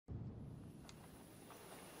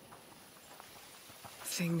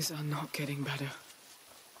Things are not getting better.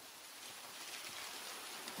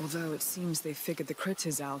 Although it seems they've figured the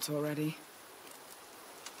critters out already.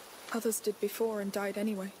 Others did before and died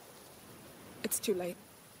anyway. It's too late.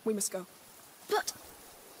 We must go. But...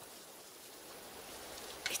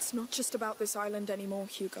 It's not just about this island anymore,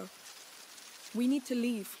 Hugo. We need to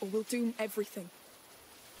leave, or we'll doom everything.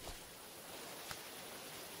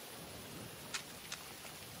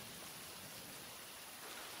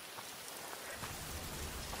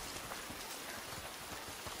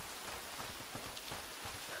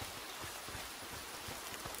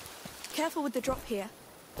 Careful with the drop here.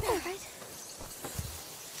 All right.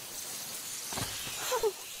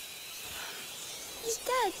 Oh. He's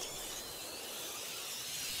dead.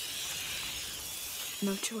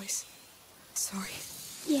 No choice. Sorry.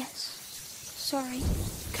 Yes. Sorry.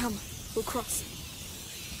 Come, we'll cross.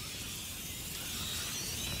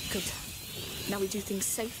 Good. Now we do things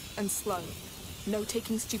safe and slow. No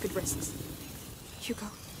taking stupid risks. Hugo,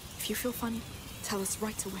 if you feel funny, tell us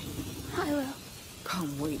right away. I will.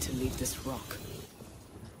 Can't wait to leave this rock.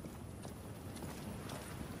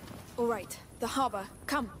 All right, the harbor.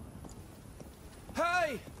 Come.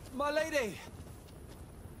 Hey, my lady!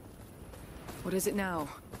 What is it now?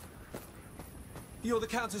 You're the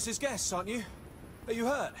Countess's guests, aren't you? Are you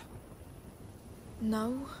hurt?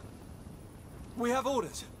 No. We have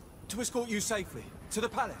orders to escort you safely to the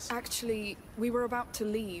palace. Actually, we were about to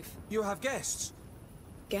leave. You have guests.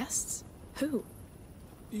 Guests? Who?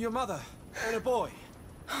 Your mother and a boy.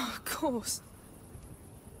 Of course.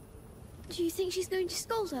 Do you think she's going to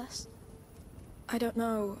scold us? I don't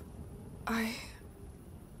know.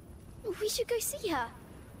 We should go see her.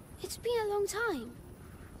 It's been a long time.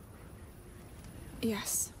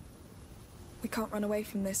 Yes. We can't run away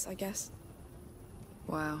from this, I guess.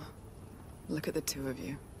 Wow. Look at the two of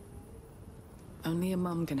you. Only a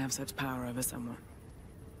mum can have such power over someone.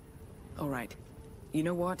 All right. You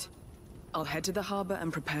know what? I'll head to the harbor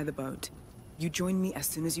and prepare the boat. You join me as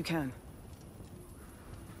soon as you can.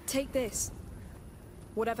 Take this.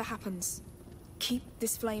 Whatever happens, keep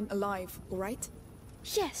this flame alive, all right?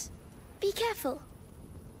 Yes. Be careful.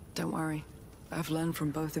 Don't worry. I've learned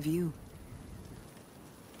from both of you.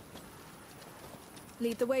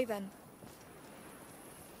 Lead the way, then.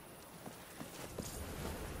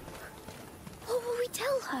 What will we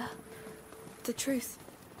tell her? The truth.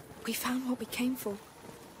 We found what we came for.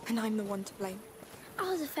 And I'm the one to blame.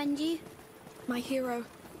 I'll defend you. My hero.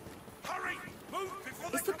 Hurry! Move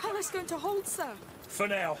before Is the palace going to hold, sir? For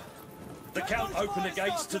now. The Count opened the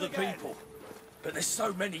gates to the people. But there's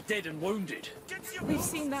so many dead and wounded. We've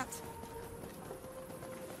seen that.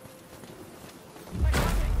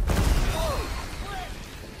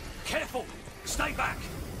 Careful! Stay back!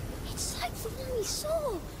 It's like the one we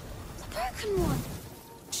saw. The broken one.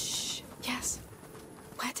 Shh. Yes.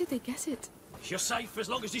 Where did they get it? You're safe as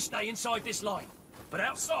long as you stay inside this line. But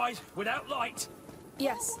outside, without light...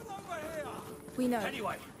 Yes. We know.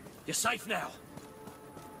 Anyway, you're safe now.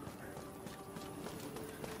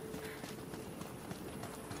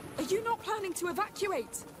 Are you not planning to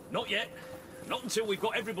evacuate? Not yet. Not until we've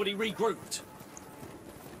got everybody regrouped.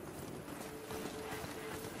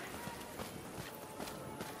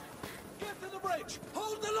 Get to the bridge!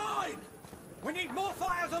 Hold the line! We need more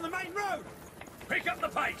fires on the main road! Pick up the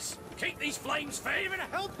pace! Keep these flames fed! Even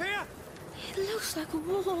help here? It looks like a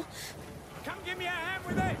wall. Come give me a hand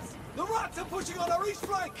with this! The rats are pushing on our east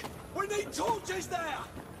flank! We need torches there!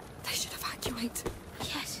 They should evacuate.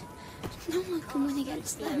 Yes. No one can win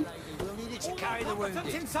against them. We'll need it to carry the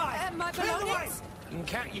wounded. inside! My Clear the way!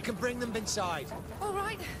 belongings? You can bring them inside. All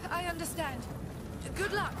right, I understand.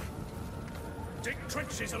 Good luck. Dig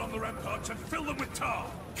trenches along the ramparts and fill them with tar.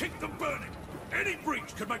 Keep them burning. Any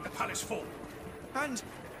breach could make the palace fall. And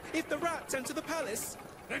if the rats enter the palace...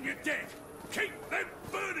 Then you're dead. Keep them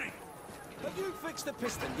burning! Have you fixed the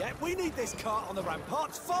piston yet? We need this cart on the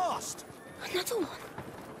ramparts fast! Another one.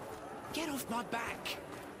 Get off my back.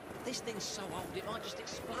 This thing's so old it might just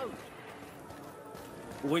explode.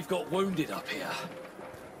 We've got wounded up here.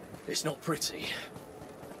 It's not pretty.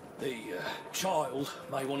 The child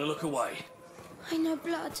may want to look away. I know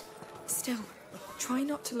blood. Still, try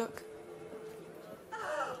not to look.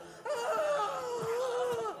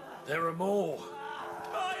 There are more.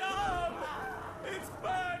 My arm! It's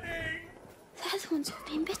burning! They're the ones who've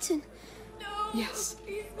been bitten. Yes.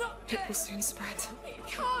 It will soon spread.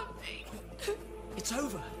 It's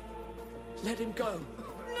over. Let him go.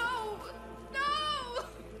 No! No!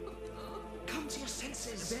 Come to your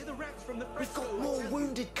senses. They're the rats from the... We've got more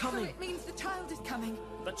wounded coming. It means the child is coming.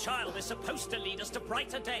 The child is supposed to lead us to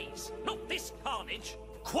brighter days, not this carnage.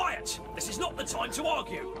 Quiet! This is not the time to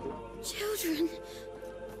argue. Children.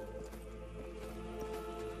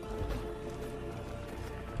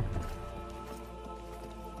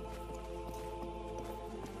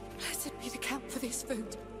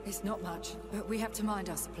 food? It's not much, but we have to mind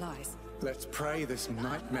our supplies. Let's pray this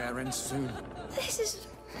nightmare ends soon. This is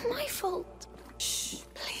my fault. Shh,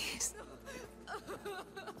 please.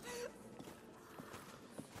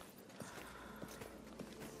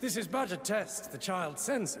 This is but a test the child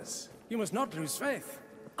sends us. You must not lose faith.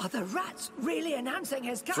 Are the rats really announcing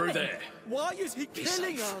his coming? Through there. Why is he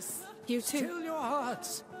killing us? You too. Still your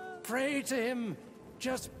hearts. Pray to him.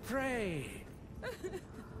 Just pray.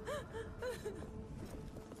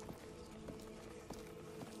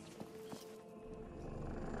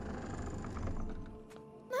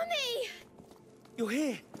 Mummy! You're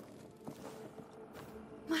here.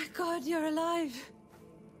 My God, you're alive.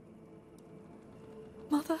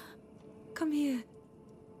 Mother? Come here.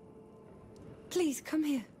 Please, come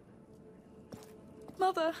here.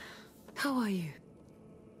 Mother! How are you?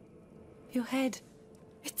 Your head.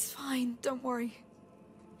 It's fine, don't worry.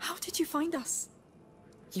 How did you find us?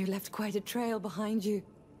 You left quite a trail behind you.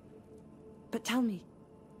 But tell me,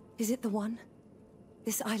 is it the one?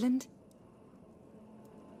 This island?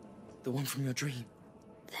 The one from your dream?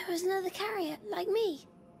 There was another carrier, like me.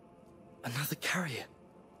 Another carrier?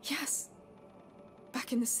 Yes.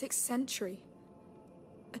 Back in the 6th century.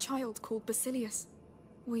 A child called Basilius.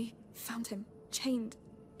 We found him, chained,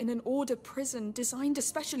 in an order prison designed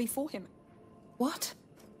especially for him. What?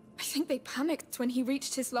 I think they panicked when he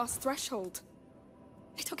reached his last threshold.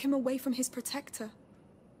 They took him away from his protector.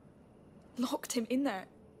 Locked him in there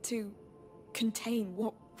to contain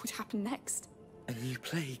what would happen next. A new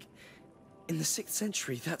plague? In the 6th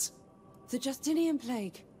century, that's... The Justinian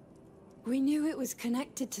plague. We knew it was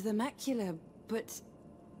connected to the macula, but...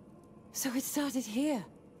 So it started here,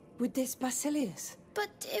 with this Basilius. But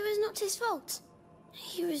it was not his fault.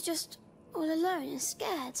 He was just all alone and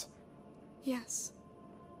scared. Yes.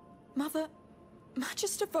 Mother,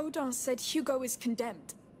 Magister Vaudin said Hugo is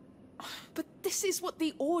condemned. But this is what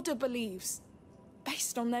the Order believes,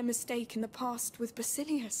 based on their mistake in the past with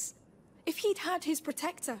Basilius. If he'd had his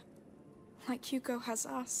protector, like Hugo has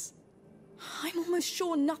us, I'm almost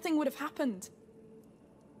sure nothing would have happened.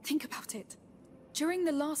 Think about it. During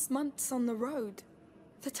the last months on the road,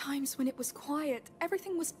 the times when it was quiet,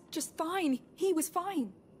 everything was just fine. He was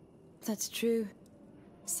fine. That's true.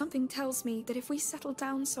 Something tells me that if we settle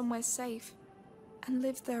down somewhere safe and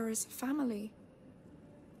live there as a family...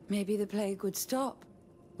 Maybe the plague would stop,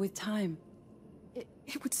 with time.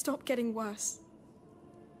 It would stop getting worse.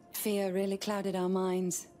 Fear really clouded our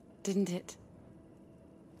minds, didn't it?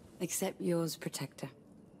 Except yours, Protector.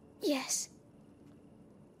 Yes.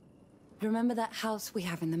 Remember that house we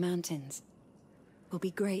have in the mountains? We'll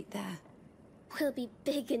be great there. We'll be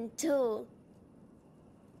big and tall.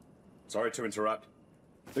 Sorry to interrupt.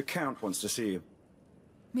 The Count wants to see you.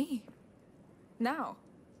 Me? Now?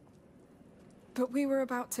 But we were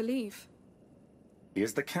about to leave. He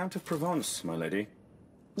is the Count of Provence, my lady.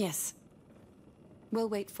 Yes. We'll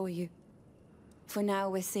wait for you. For now,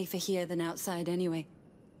 we're safer here than outside anyway.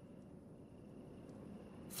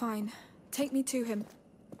 Fine. Take me to him.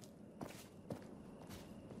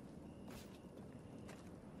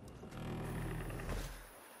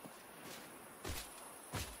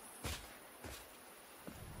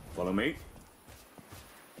 Follow me.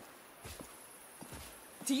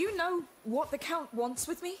 Do you know what the Count wants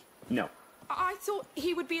with me? No. I thought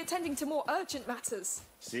he would be attending to more urgent matters.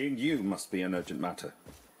 Seeing you must be an urgent matter.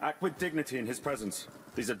 Act with dignity in his presence.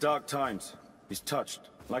 These are dark times. He's touched,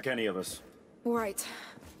 like any of us. All right.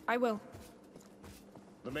 I will.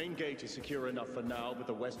 The main gate is secure enough for now, but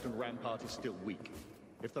the western rampart is still weak.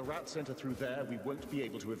 If the rats enter through there, we won't be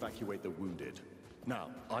able to evacuate the wounded.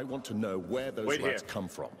 Now, I want to know where those rats come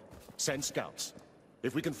from. Send scouts.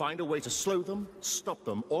 If we can find a way to slow them, stop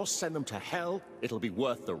them, or send them to hell, it'll be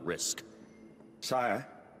worth the risk. Sire,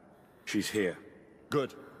 she's here.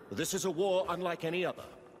 Good. This is a war unlike any other.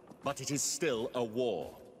 But it is still a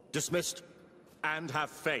war. Dismissed? And have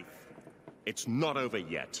faith. It's not over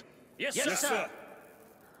yet. Yes, sir!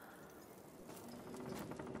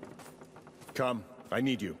 Come, I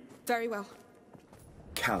need you. Very well.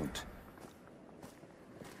 Count.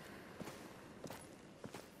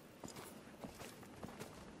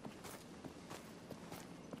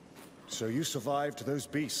 So you survived those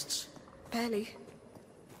beasts? Barely.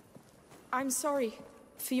 I'm sorry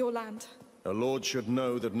for your land. A lord should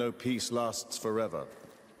know that no peace lasts forever.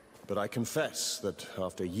 But I confess that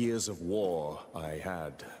after years of war, I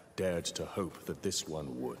had dared to hope that this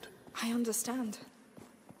one would. I understand.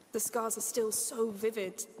 The scars are still so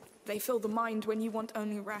vivid. They fill the mind when you want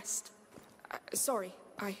only rest. Sorry,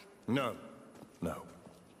 No.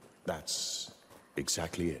 That's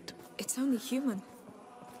exactly it. It's only human.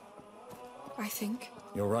 I think.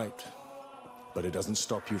 You're right. But it doesn't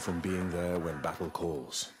stop you from being there when battle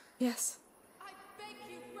calls. Yes. I beg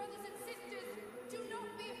you, brothers and sisters, do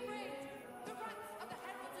not be afraid. The rats are the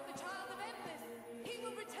heralds of the Child of Embers. He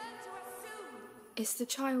will return to us soon. Is the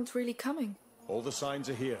child really coming? All the signs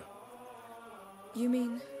are here. You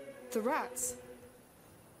mean the rats?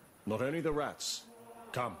 Not only the rats.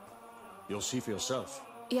 Come. You'll see for yourself.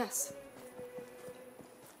 Yes.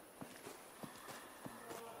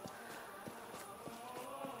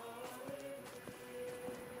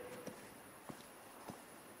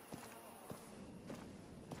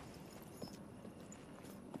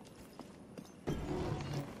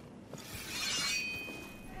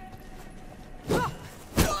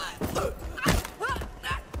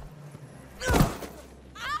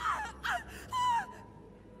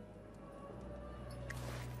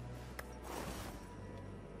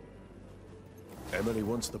 Emily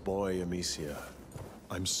wants the boy, Amicia.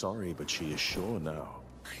 I'm sorry, but she is sure now.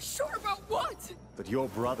 Sure about what? That your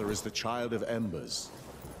brother is the Child of Embers.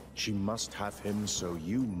 She must have him, so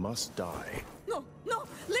you must die. No, no,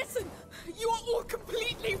 listen! You are all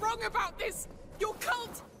completely wrong about this! Your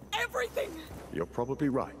cult, everything! You're probably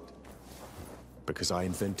right. Because I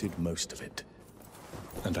invented most of it.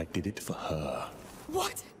 And I did it for her.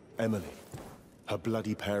 What? Emily. Her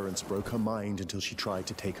bloody parents broke her mind until she tried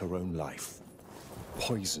to take her own life.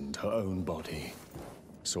 Poisoned her own body.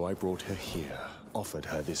 So I brought her here, offered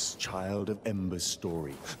her this Child of Embers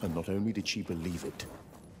story, and not only did she believe it,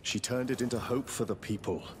 she turned it into hope for the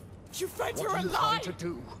people. You fed her What are you alive! trying to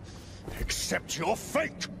do? Accept your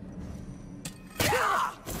fate!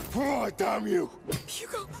 Oh, damn you!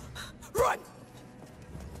 Hugo, run!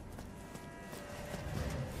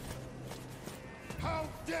 How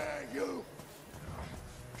dare you!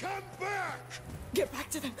 Come back! Get back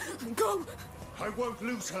to them! Go! I won't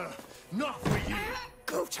lose her. Not for you.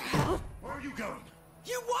 Go to hell! Where are you going?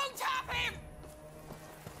 You won't have him!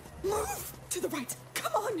 Move! To the right!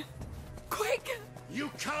 Come on! Quick! You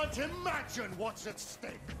can't imagine what's at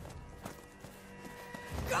stake.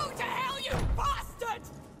 Go to hell, you bastard!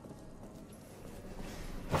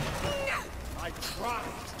 I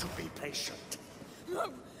tried to be patient.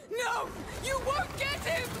 No! No! You won't get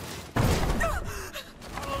him!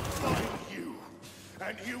 I'll find you,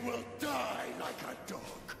 and you will die like a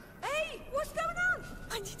dog. Hey! What's going on?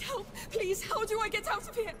 I need help. Please, how do I get out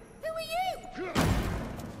of here? Who are you?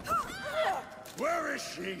 Where is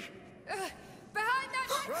she? Behind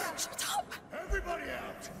that... Shut up! Everybody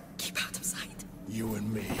out! Keep out of sight. You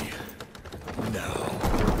and me. Now.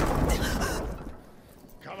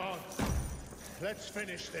 Come on. Let's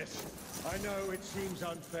finish this. I know it seems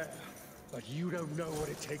unfair, but you don't know what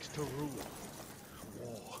it takes to rule.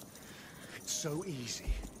 War. It's so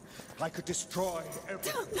easy. I could destroy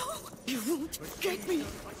everything. No! You won't get me!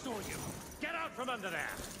 I saw you. Get out from under there!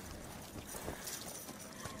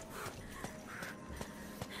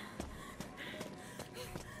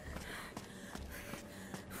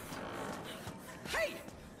 Hey!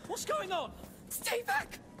 What's going on? Stay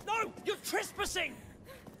back! No! You're trespassing!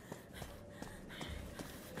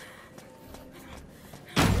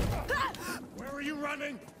 Where are you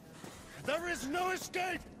running? There is no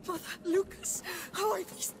escape! Mother, Lucas, how I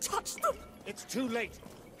please touch them! It's too late.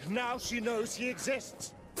 Now she knows he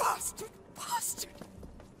exists. Bastard! Bastard!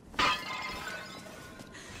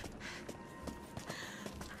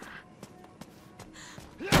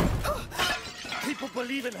 People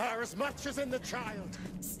believe in her as much as in the child.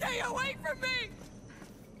 Stay away from me!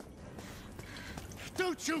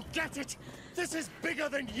 Don't you get it? This is bigger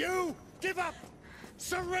than you! Give up!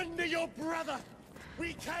 Surrender your brother!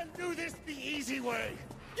 We can't do this the easy way!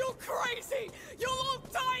 You're crazy! You'll all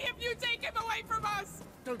die if you take him away from us!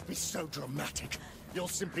 Don't be so dramatic. You'll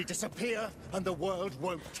simply disappear, and the world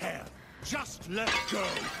won't care. Just let go!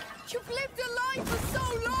 You've lived a life for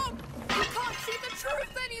so long! You can't see the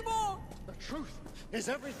truth anymore! The truth is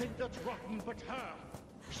everything that's rotten but her.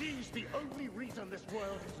 She's the only reason this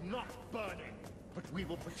world is not burning. But we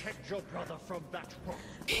will protect your brother from that rot.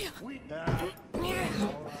 We... All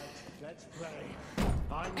right, let's play.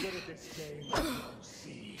 I'm good at this game. You'll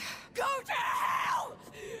see. Go to hell!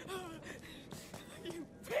 You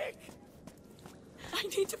pig! I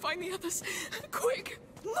need to find the others. Quick!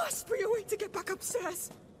 Must be a way to get back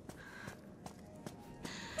upstairs.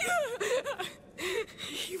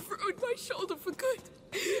 You've ruined my shoulder for good.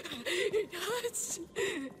 It hurts.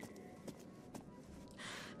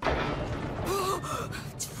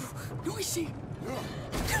 Noisy.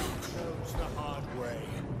 Chose the hard way.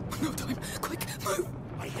 No time. Quick, move.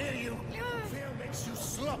 I hear you. Fear makes you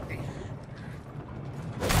sloppy.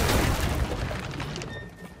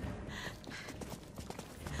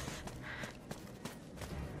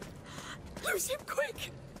 Lucy.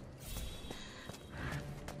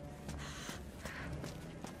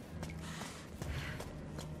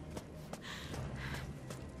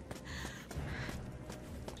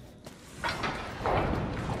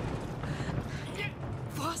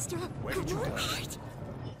 you go. Right.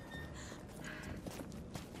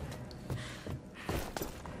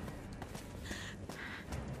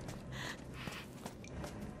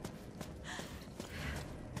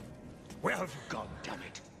 Where have you gone, damn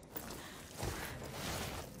it?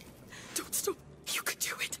 Don't stop. You could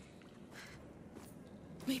do it.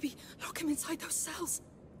 Maybe lock him inside those cells.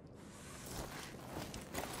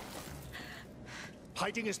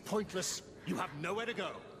 Hiding is pointless. You have nowhere to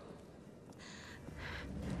go.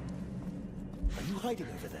 Are you hiding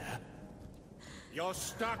over there? You're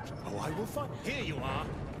stuck. Oh, I will find. Here you are.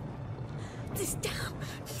 This damn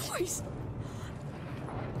noise.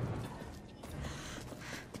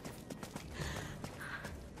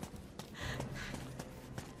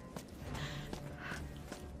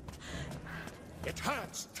 It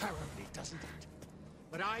hurts terribly, doesn't it?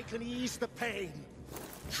 But I can ease the pain.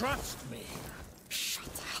 Trust me.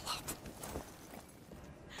 Shut the hell up.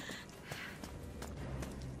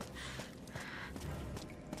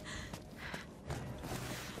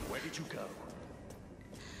 Where did you go?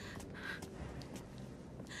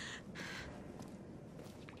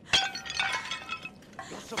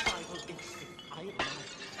 Your survival instinct, I admire.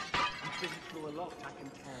 You've been through a lot, I can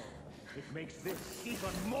tell. It makes this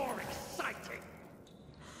even more exciting.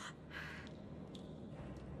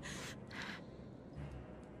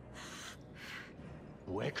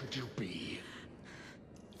 Where could you be?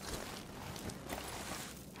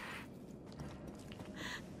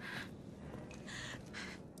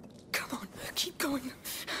 Come on, keep going.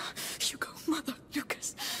 Hugo, Mother,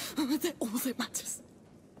 Lucas, they're all that matters.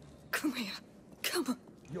 Come here, come on.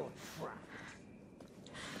 You're trapped.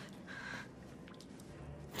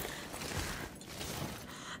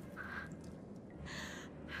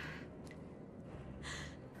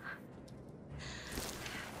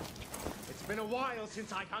 It's been a while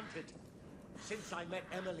since I hunted. Since I met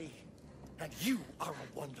Emily. And you are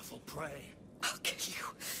a wonderful prey. I'll kill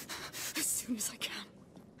you as soon as I can.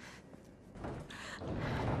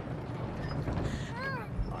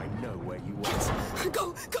 I know where you are.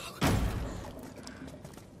 Go, go!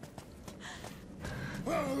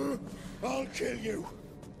 Oh, I'll kill you.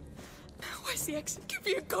 Where's the exit? Give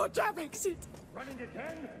me a goddamn exit! Running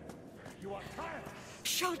again? You are tired.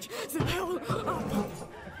 Shut the hell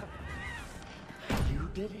up! You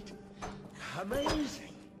did it.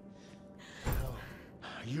 Amazing. Oh,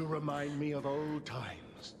 you remind me of old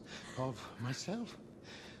times. Of myself.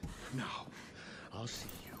 Now, I'll see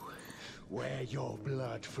you where your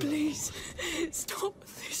blood flows. Please, stop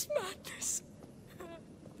this madness.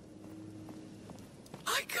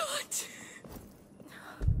 I can't.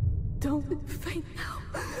 Don't faint now.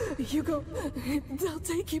 Hugo, they'll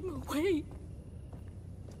take him away.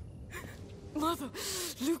 Mother,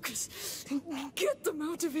 Lucas, get them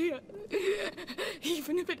out of here.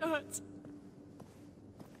 Even if it hurts.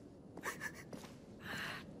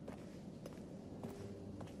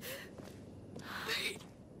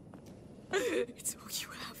 It's all you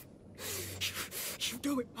have. You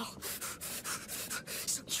know it well.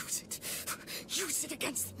 So use it. Use it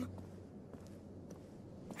against them.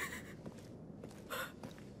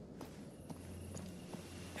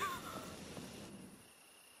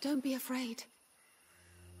 Don't be afraid.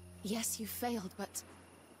 Yes, you failed, but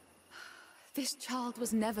this child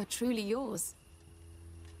was never truly yours.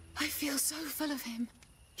 I feel so full of him.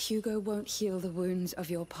 Hugo won't heal the wounds of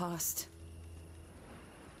your past.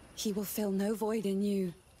 He will fill no void in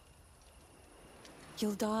you.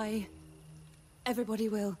 You'll die. Everybody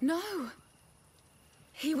will. No!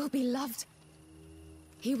 He will be loved.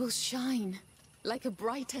 He will shine like a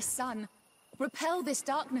brighter sun, repel this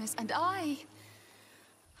darkness, and I'll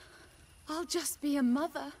just be a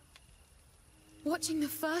mother, watching the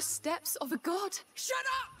first steps of a god. Shut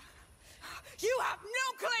up! You have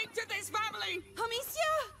no claim to this family!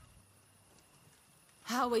 Amicia!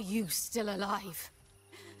 How are you still alive?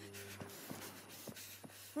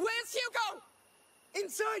 Where's Hugo?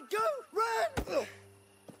 Inside, go! Run!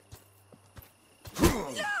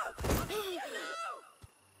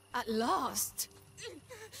 At last!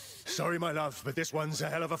 Sorry, my love, but this one's a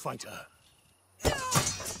hell of a fighter.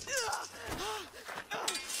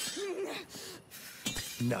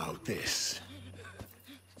 Now this.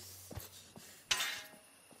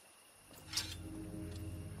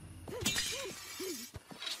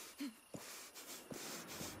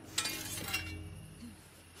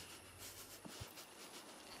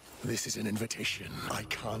 This is an invitation I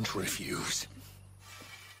can't refuse.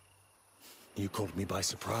 You caught me by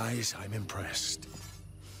surprise. I'm impressed.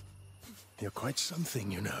 You're quite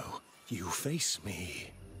something, you know. You face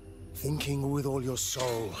me, thinking with all your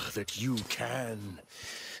soul that you can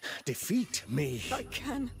defeat me. I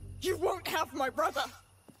can. You won't have my brother.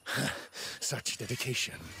 Such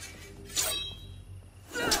dedication.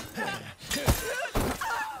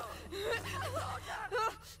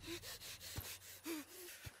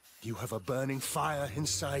 You have a burning fire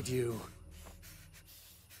inside you.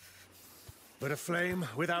 But a flame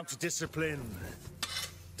without discipline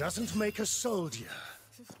doesn't make a soldier.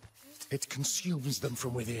 It consumes them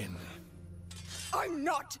from within. I'm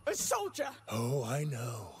not a soldier! Oh, I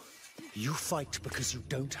know. You fight because you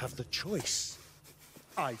don't have the choice.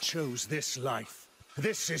 I chose this life.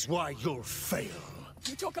 This is why you'll fail.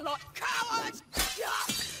 You talk a lot, coward!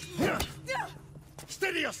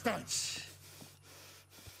 Steady your stance!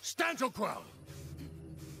 Stand your ground!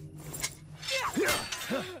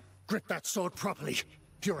 Grip that sword properly.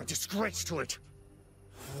 You're a disgrace to it.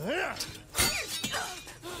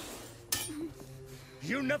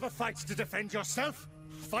 You never fight to defend yourself.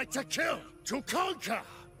 Fight to kill, to conquer.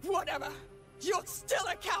 Whatever. You're still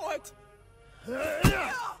a coward.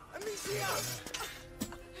 Amicia!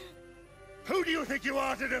 Who do you think you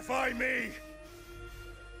are to defy me?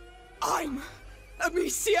 I'm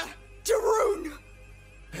Amicia Daroon.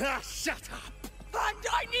 Shut up! And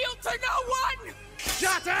I kneel to no one!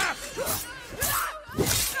 Shut up!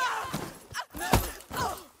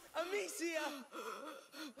 Amicia!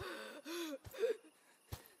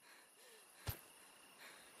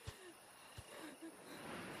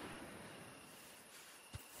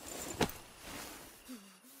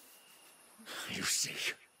 You see,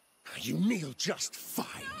 you kneel just fine.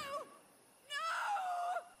 No!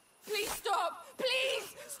 Please stop!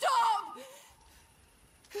 Please stop!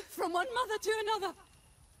 From one mother to another.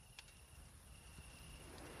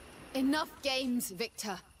 Enough games,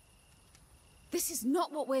 Victor. This is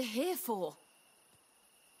not what we're here for.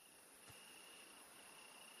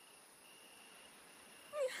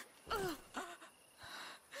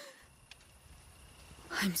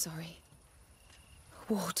 I'm sorry.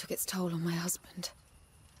 War took its toll on my husband.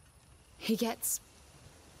 He gets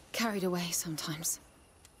carried away sometimes.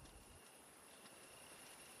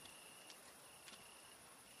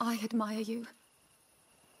 I admire you.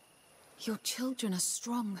 Your children are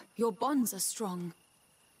strong. Your bonds are strong.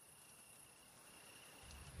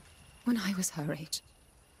 When I was her age,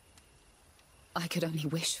 I could only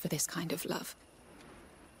wish for this kind of love.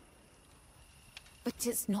 But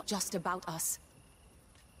it's not just about us.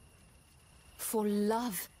 For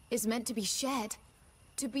love is meant to be shared,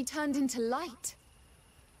 to be turned into light.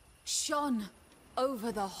 Shone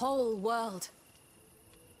over the whole world.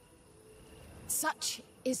 Such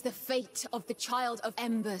is the fate of the child of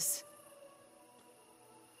embers.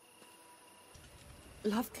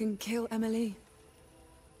 Love can kill, Emily.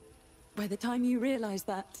 By the time you realize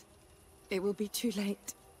that, it will be too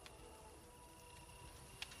late.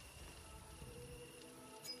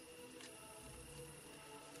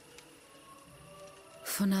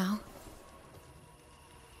 For now,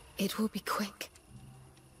 it will be quick.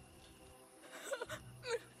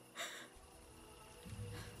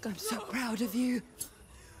 I'm so proud of you.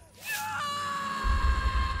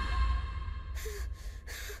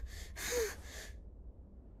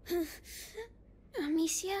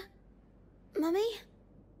 Amicia? Mummy?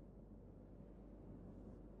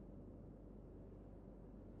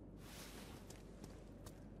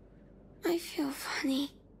 I feel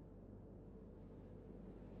funny.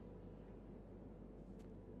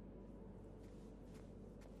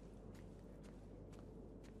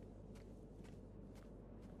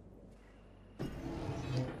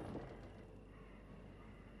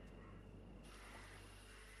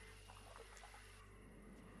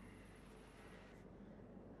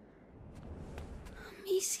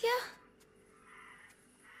 Amicia?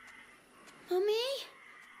 Mummy?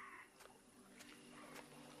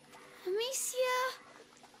 Amicia?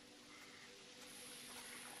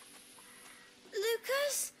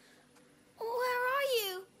 Lucas? Where are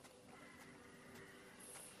you?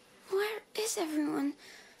 Where is everyone?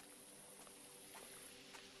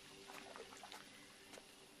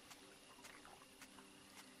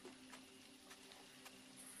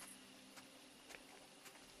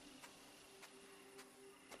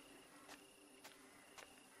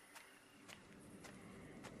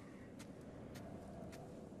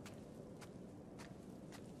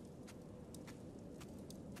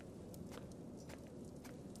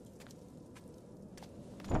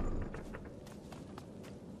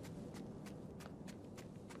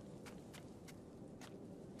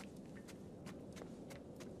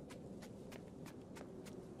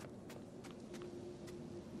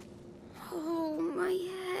 Oh, my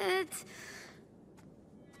head.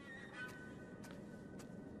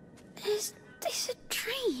 Is this a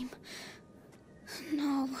dream?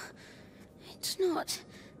 No, it's not.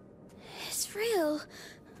 It's real.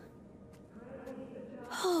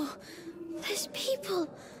 Oh, there's people.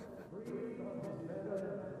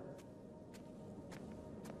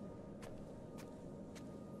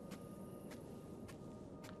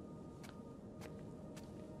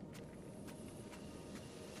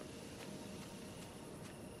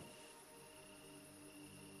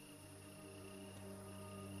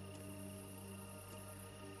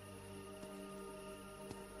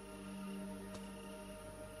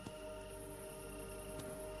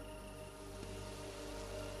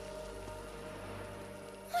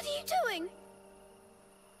 What are you doing?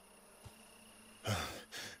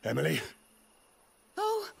 Emily?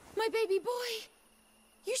 Oh, my baby boy.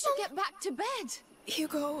 You should get back to bed.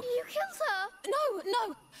 Hugo. You killed her.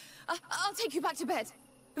 No. I'll take you back to bed.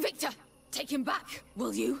 Victor, take him back,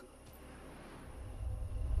 will you?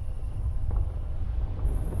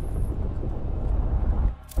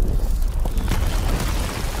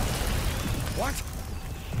 What?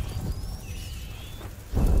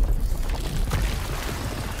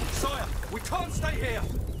 Sire, we can't stay here.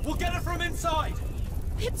 We'll get her from inside.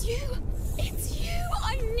 It's you. It's you.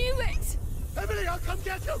 I knew it. Emily, I'll come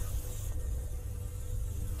get you.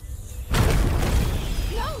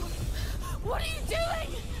 No. What are you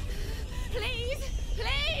doing? Please.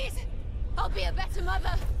 Please. I'll be a better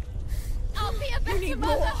mother. I'll be a better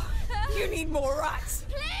mother. More. You need more rats.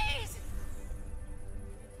 Please.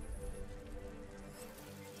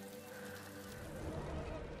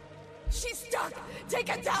 She's stuck. Take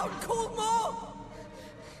her down. Call more.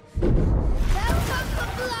 They'll come for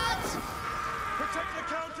blood. Protect the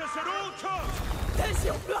Countess at all costs! There's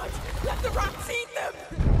your blood. Let the rats eat them.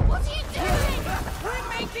 What are you doing? We're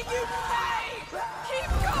making you pay.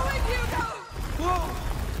 Keep going, Hugo. Whoa.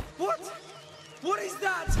 What? What is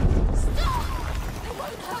that? Stop! It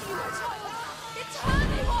won't hurt you, my child. It's her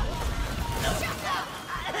they want. Shut up!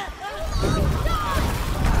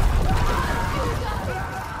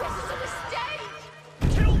 This is a mistake!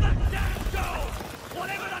 Kill that damn girl!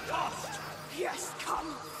 Whatever the cost! Yes, come.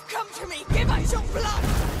 Come to me. Give us your blood.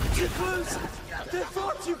 Too close! They're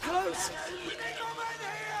far too close!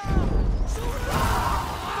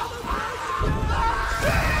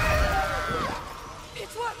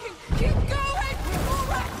 It's working. Keep going. More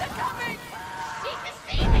rats are coming. She's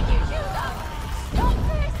deceiving you, Hugo! Stop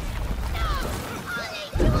this! No! I'll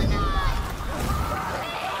eat you alive!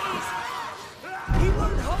 Please! He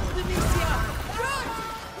won't hold Amicia! Good.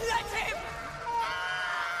 Let him.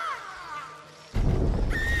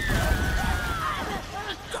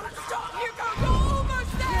 Don't stop, Hugo. You're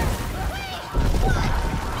almost there.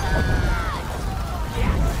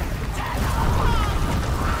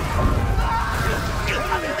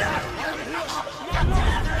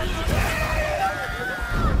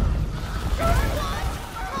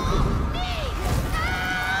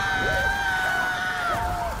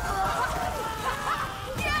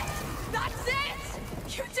 Yes, that's it.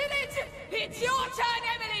 You did it. It's your turn,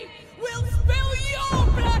 Emily. We'll spill your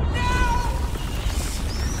blood now.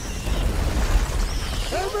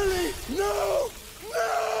 Emily! No! No!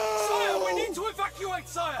 Sire, we need to evacuate,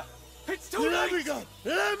 sire. It's too late. Let me go!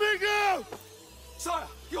 Let me go! Sire,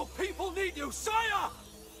 your people need you, sire.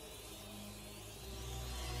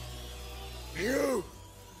 You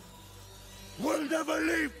will never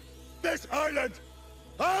leave this island!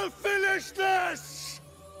 I'll finish this!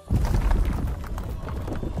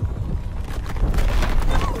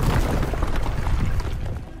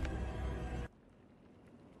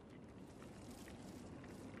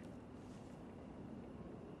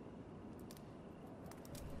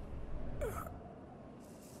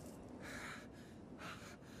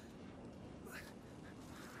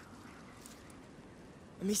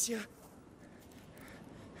 Amicia?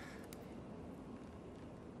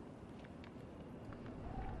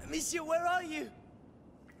 Amicia, where are you?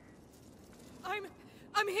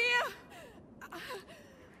 I'm here.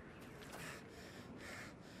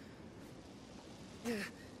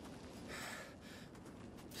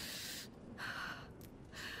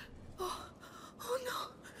 Oh no.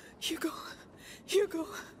 Hugo.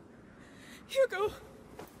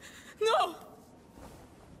 No.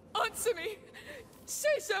 Answer me.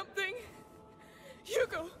 Say something.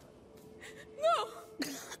 Hugo. No.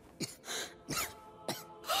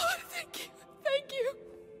 Oh, thank you. Thank you.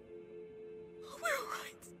 We're all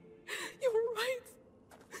right. You're all right.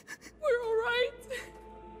 We're all right.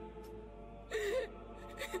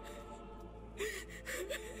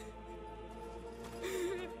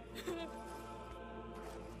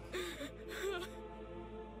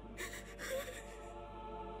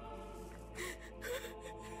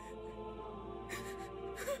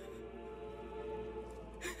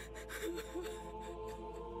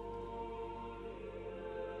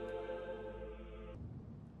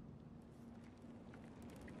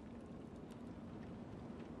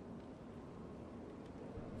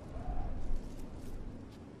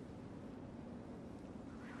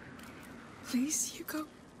 Please, Hugo.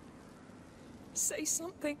 Say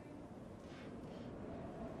something.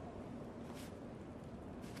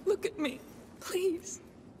 Look at me, please.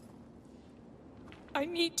 I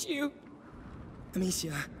need you.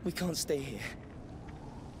 Amicia, we can't stay here.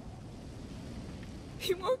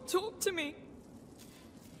 He won't talk to me.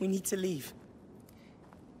 We need to leave.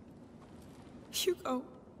 Hugo,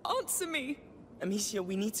 answer me. Amicia,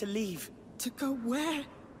 we need to leave. To go where?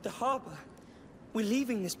 The harbor. We're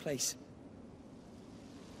leaving this place.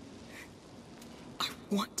 I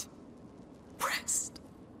want rest.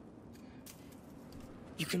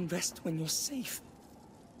 You can rest when you're safe.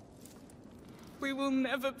 We will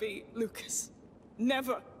never be, Lucas.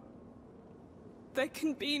 Never. There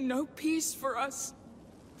can be no peace for us.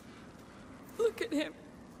 Look at him.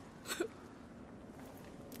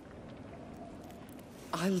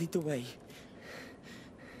 I'll lead the way.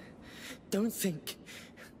 Don't think.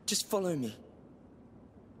 Just follow me.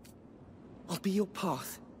 I'll be your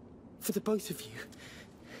path. For the both of you.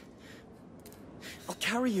 I'll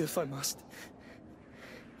carry you if I must.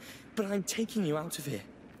 But I'm taking you out of here.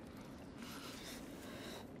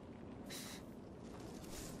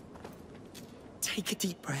 Take a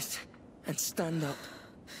deep breath and stand up.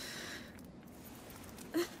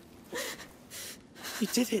 You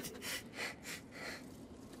did it.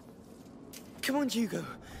 Come on, Hugo.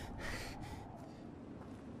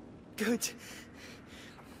 Good.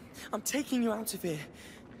 I'm taking you out of here.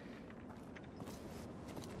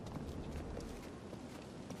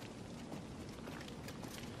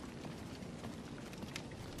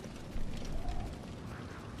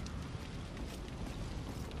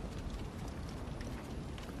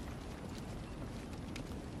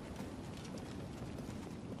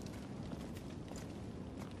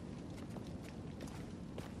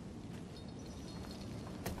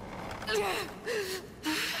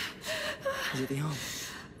 Is it the arm?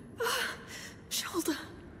 Shoulder.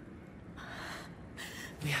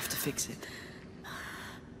 We have to fix it.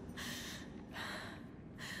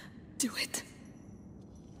 Do it.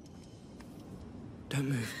 Don't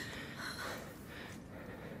move.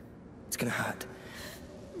 It's gonna hurt.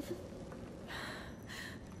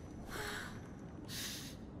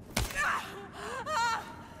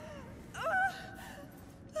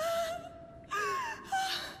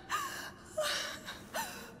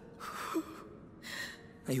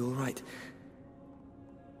 Are you all right?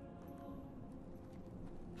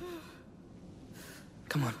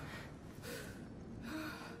 Come on.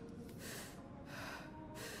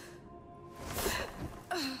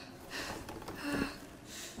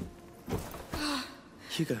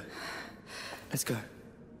 Hugo, let's go.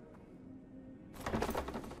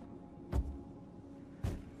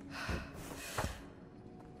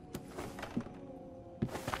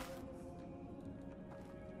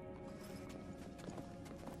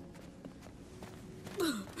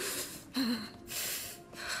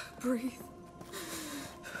 Breathe.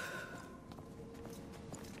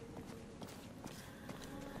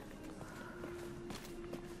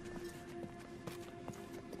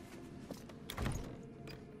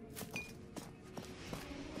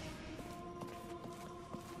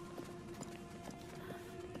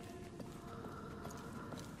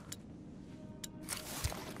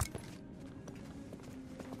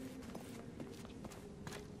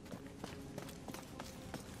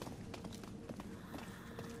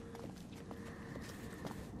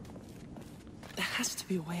 There has to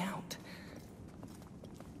be a way out.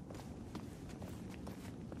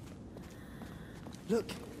 Look,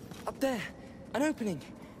 up there, an opening.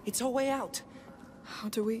 It's our way out. How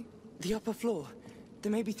do we? The upper floor.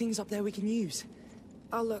 There may be things up there we can use.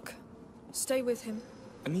 I'll look. Stay with him.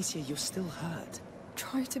 Amicia, you're still hurt.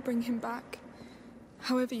 Try to bring him back.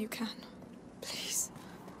 However you can. Please.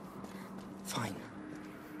 Fine.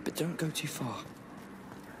 But don't go too far.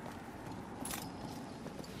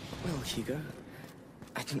 Well, Hugo,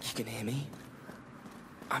 I think you can hear me.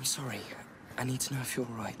 I'm sorry. I need to know if you're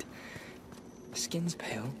all right. Skin's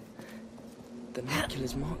pale. The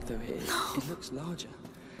macula's marked, though. It looks larger.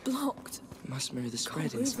 Blocked. Must mirror the spread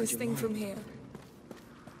Can't move inside this your thing mind. from here.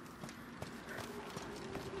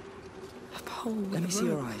 A hole with Let me a see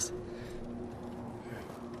your rope. eyes.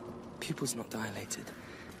 Pupils not dilated.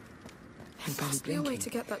 There must be a way to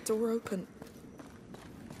get that door open.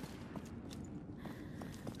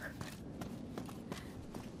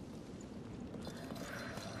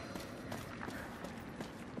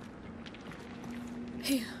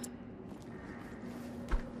 Here.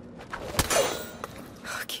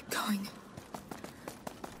 Keep going.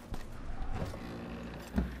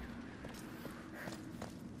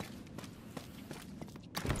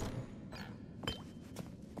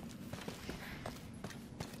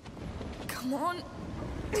 Come Come on.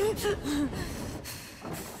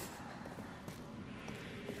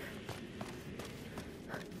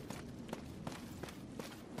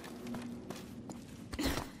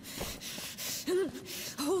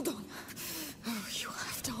 Hold on. Oh, you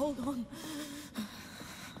have to hold on.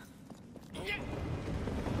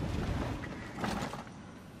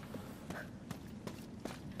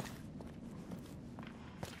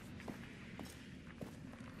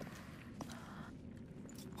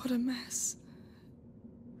 What a mess.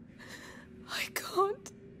 I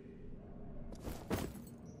can't.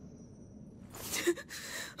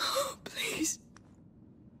 Oh, please.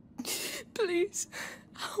 Please.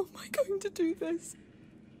 How am I going to do this?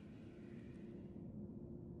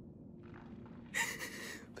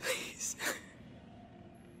 Please.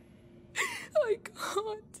 I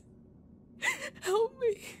can't. Help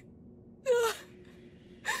me.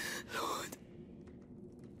 Lord.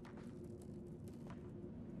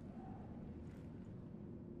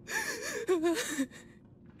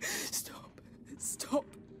 Stop. Stop.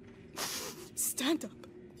 Stand up.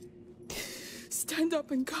 Stand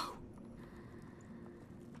up and go.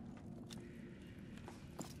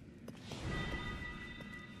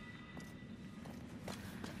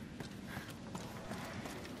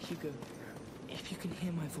 Hugo, if you can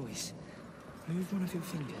hear my voice, move one of your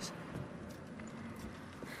fingers.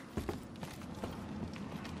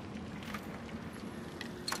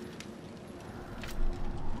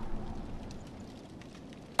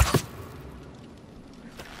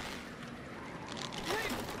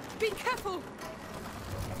 Be careful!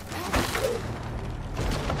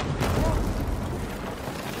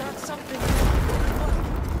 That's something.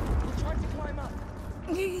 We'll try to climb up.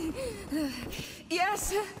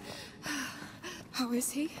 Yes. How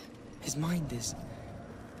is he? His mind is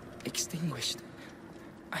extinguished.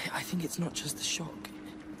 I think it's not just the shock.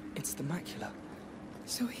 It's the macula.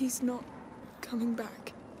 So he's not coming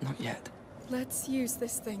back? Not yet. Let's use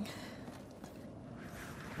this thing.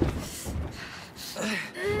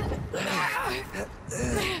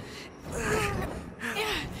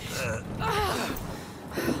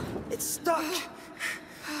 It's stuck.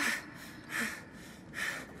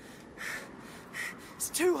 It's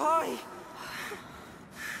too high.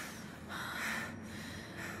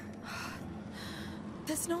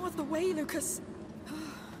 There's no other way, Lucas.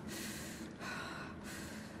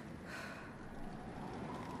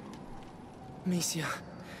 Amicia,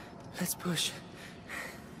 let's push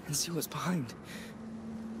and see what's behind.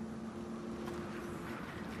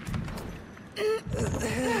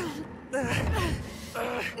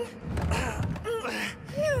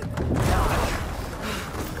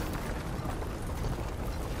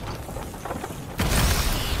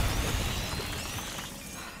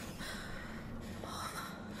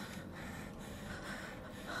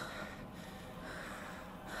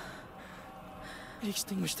 It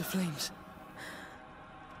extinguished the flames.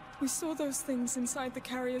 We saw those things inside the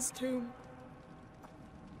carrier's tomb.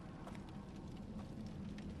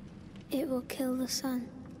 It will kill the sun.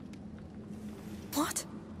 What?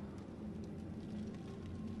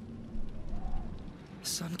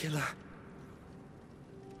 Sun Killer.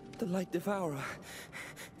 The Light Devourer.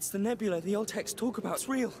 It's the nebula the old texts talk about. It's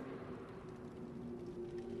real.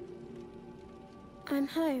 I'm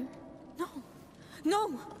home. No.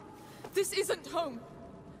 No! This isn't home!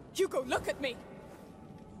 Hugo, look at me!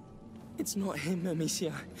 It's not him,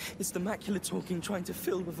 Amicia. It's the macula talking, trying to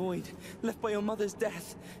fill the void, left by your mother's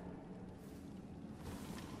death.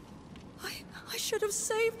 I should have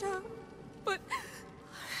saved her, but...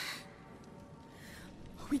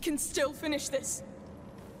 We can still finish this.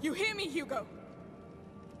 You hear me, Hugo?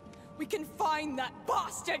 We can find that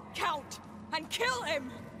bastard Count and kill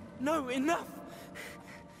him! No, enough!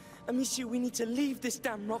 Amicia, we need to leave this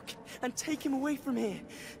damn rock and take him away from here.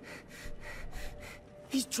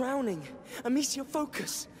 He's drowning. Amicia,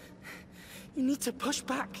 focus. You need to push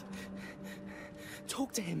back.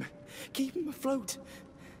 Talk to him. Keep him afloat.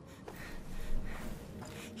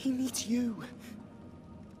 He needs you.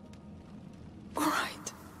 All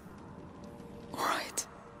right. All right.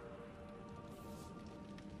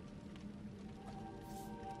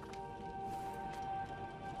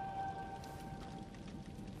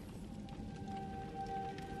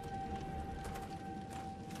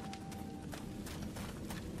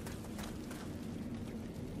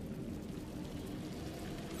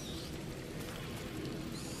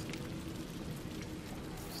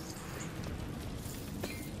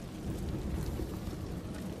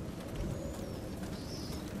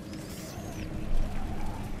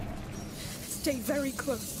 Stay very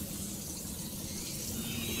close.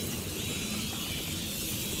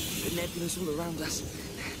 The nebula's all around us.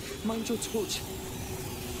 Mind your torch.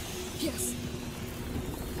 Yes.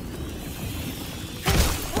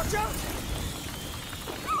 Watch out!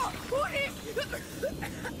 Oh, what is...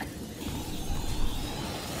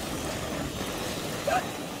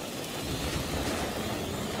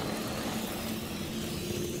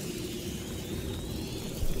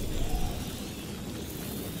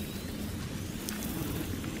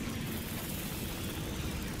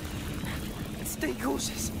 Stay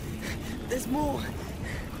cautious. There's more.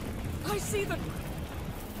 I see them.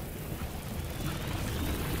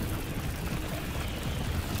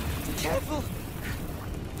 Careful!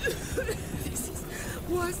 This is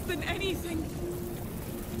worse than anything.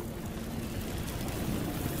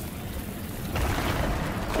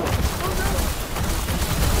 Oh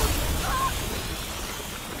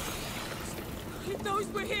no! It knows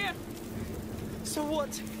we're here. So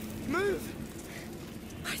what? Move!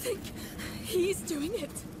 I think he's doing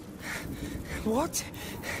it. What?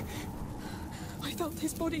 I felt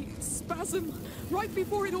his body spasm right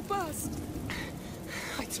before it all burst.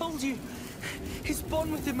 I told you! His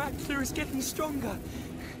bond with the macula is getting stronger.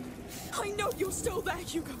 I know you're still there,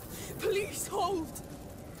 Hugo. Please hold.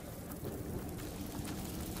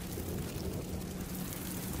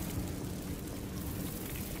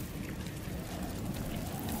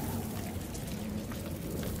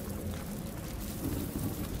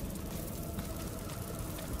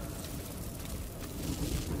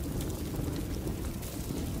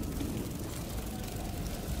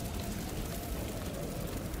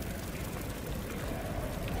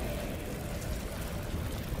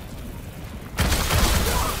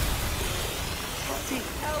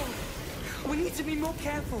 We need to be more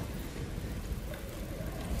careful.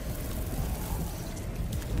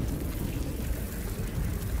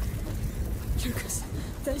 Lucas,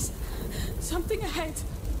 there's something ahead.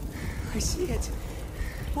 I see it.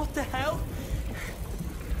 What the hell?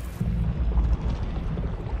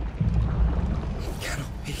 It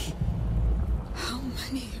cannot be. How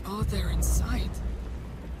many are there inside?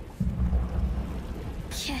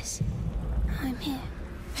 Yes, I'm here.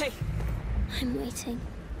 Hey! I'm waiting.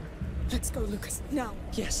 Let's go, Lucas, now.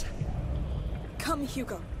 Yes. Come,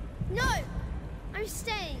 Hugo. No! I'm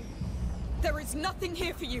staying. There is nothing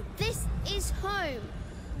here for you. This is home.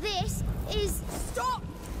 This is... Stop!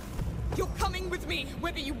 You're coming with me,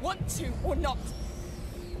 whether you want to or not.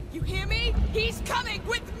 You hear me? He's coming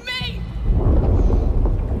with me!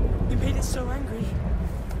 You made it so angry.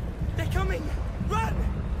 They're coming! Run!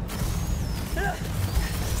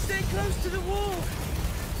 Stay close to the wall!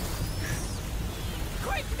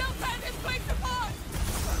 Quick, they'll tear this place apart!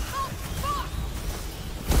 Oh, fuck!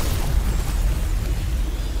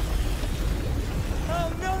 Oh,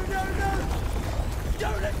 no!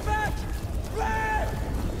 Don't look back! Run!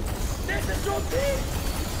 There's a zombie!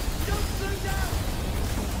 Don't slow down!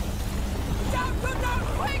 Down,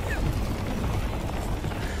 quick!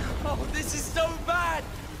 Oh, this is so bad!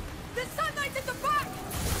 The sunlight's at the back!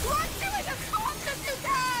 Run to it as fast as you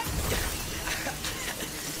can!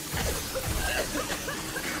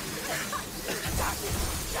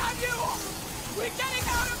 Damn you! We're getting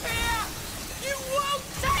out of here! You won't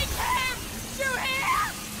take him! You hear?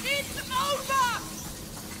 It's over!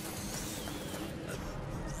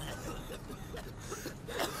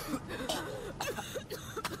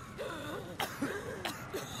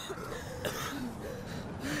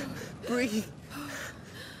 Breathe.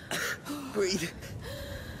 Breathe.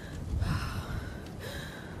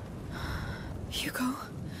 Hugo?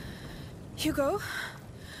 Hugo?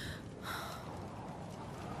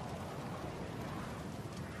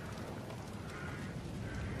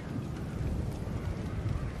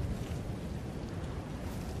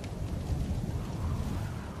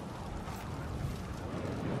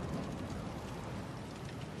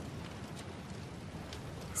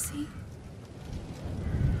 See?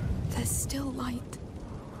 There's still light.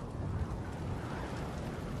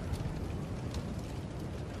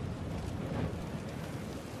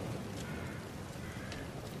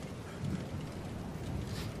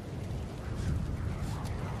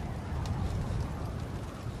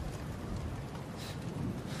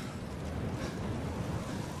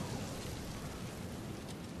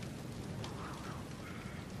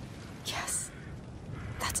 Yes,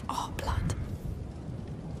 that's our blood.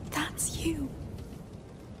 That's you.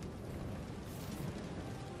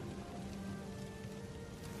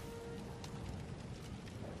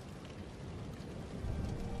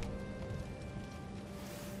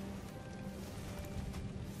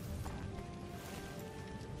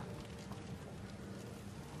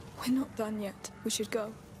 We're not done yet. We should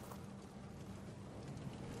go.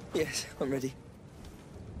 Yes, I'm ready.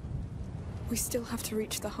 We still have to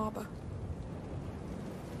reach the harbor.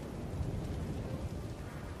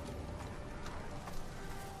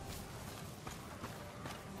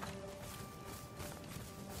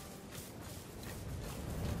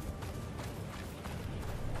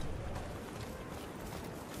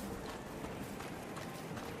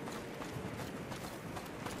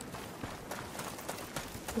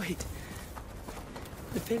 Wait.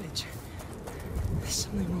 The village. There's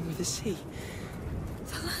something wrong with the sea.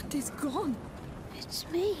 The land is gone. It's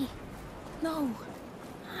me. No.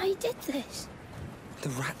 I did this. The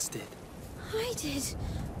rats did. I did.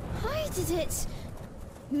 I did it.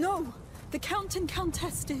 No. The Count and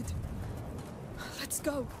Countess did. Let's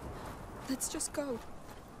go. Let's just go.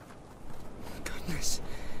 Goodness.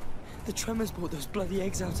 The tremors brought those bloody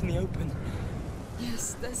eggs out in the open.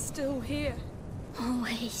 Yes, they're still here.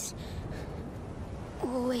 Always.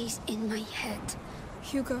 Always in my head.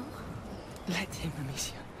 Hugo. Let him,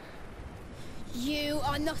 Amicia. You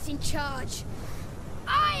are not in charge.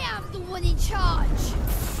 I am the one in charge.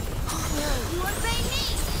 You obey me.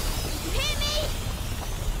 You hear me?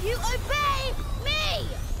 You obey me.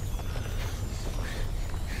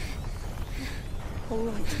 All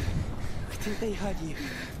right. I think they heard you.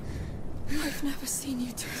 I've never seen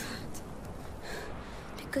you do that.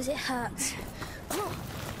 Because it hurts.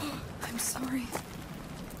 I'm sorry.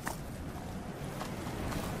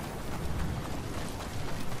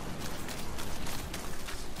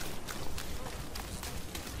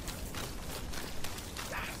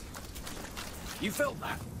 You felt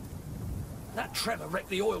that? That tremor wrecked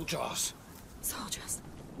the oil jars. Soldiers.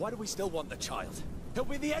 Why do we still want the child? He'll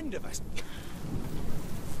be the end of us.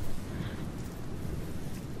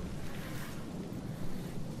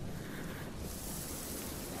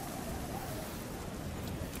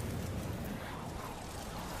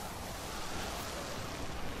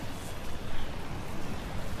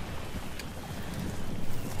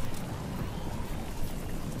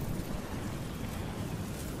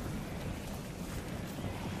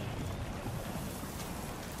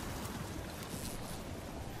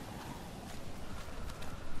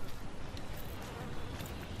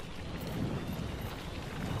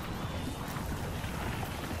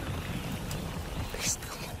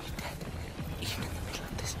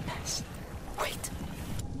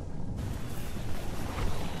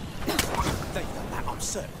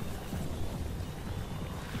 Sir.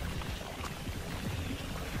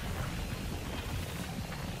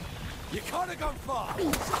 You can't have gone far.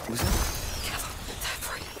 Was that?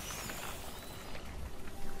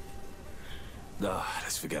 No,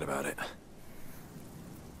 let's forget about it.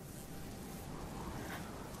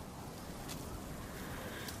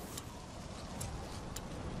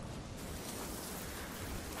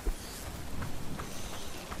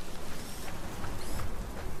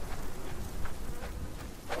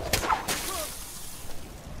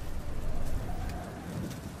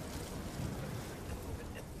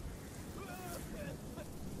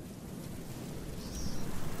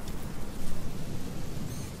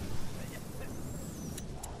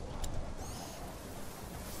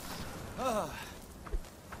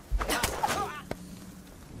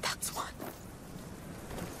 That's one.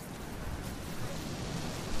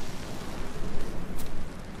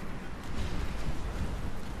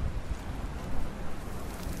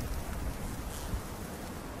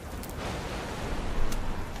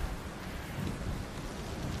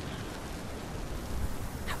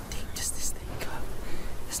 How deep does this thing go?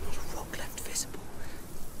 There's not a rock left visible.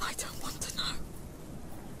 I don't want to know.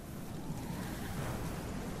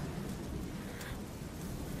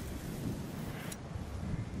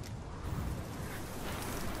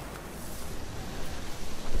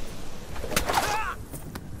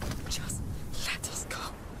 Just let us go.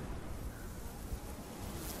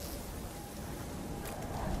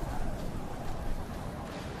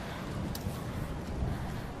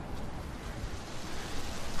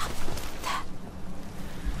 There.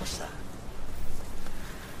 What's that?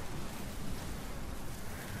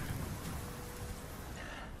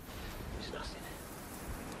 There's nothing.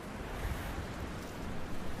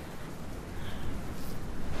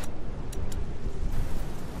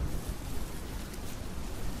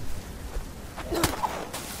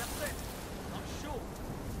 That's it. I'm sure.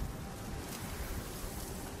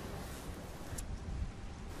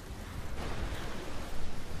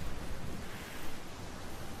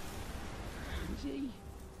 Is he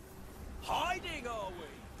hiding, are we?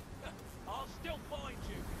 I'll still find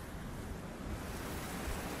you.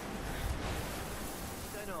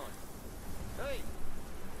 What's going on? Hey!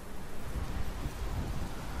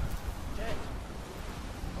 Dead.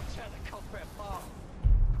 I'll tear the culprit apart.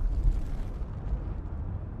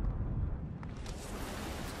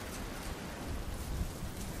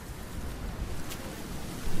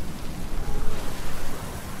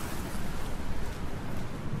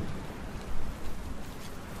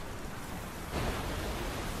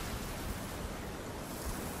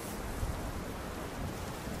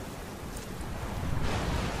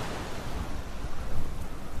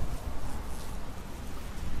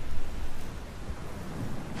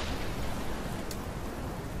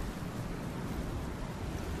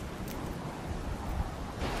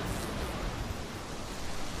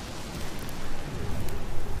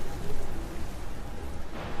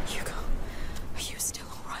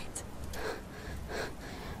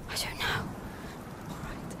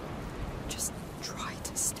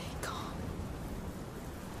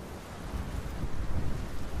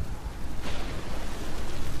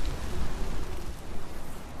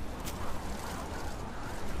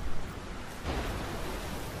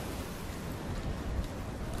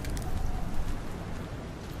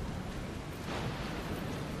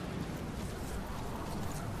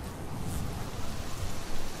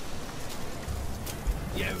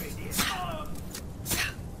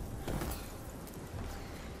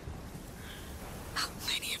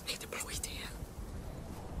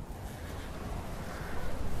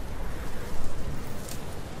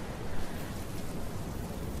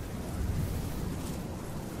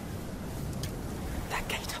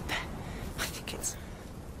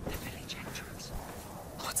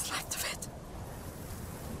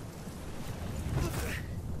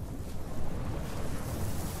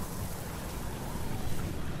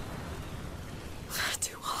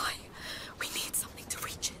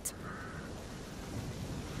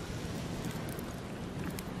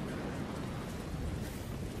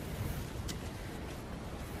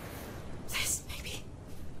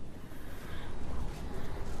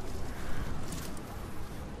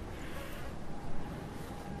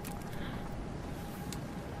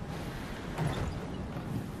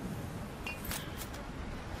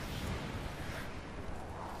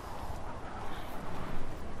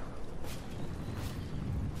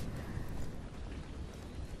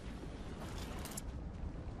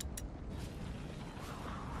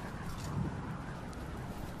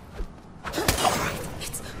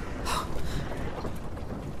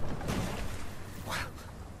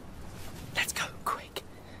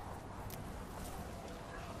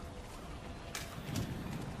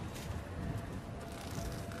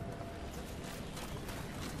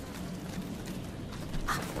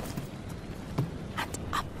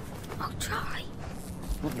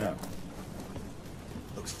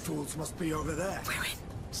 Those fools must be over there. We're in.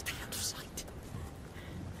 Stay out of sight.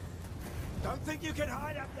 Don't think you can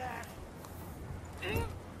hide up there!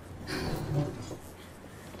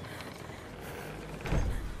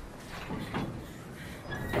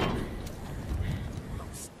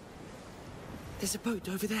 There's a boat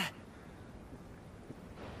over there.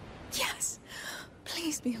 Yes.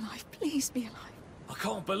 Please be alive. Please be alive. I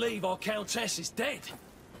can't believe our Countess is dead.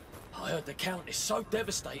 I heard the Count is so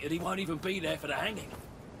devastated he won't even be there for the hanging.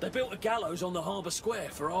 They built a gallows on the harbour square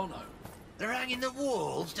for Arno. They're hanging the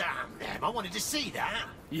wolves? Damn them, I wanted to see that.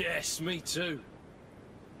 Yes, me too.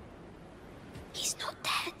 He's not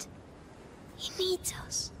dead. He needs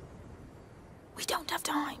us. We don't have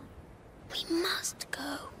time. We must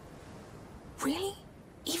go. Really?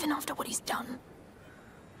 Even after what he's done?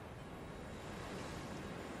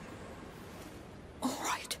 All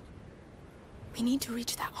right. We need to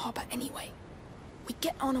reach that harbor anyway. We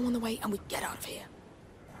get Arno on the way and we get out of here.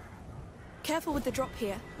 Careful with the drop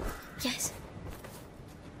here. Yes.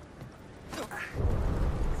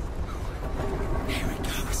 Here it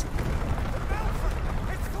goes.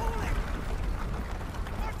 It's falling!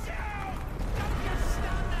 Watch out! Don't just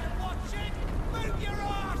stand there watching! Move your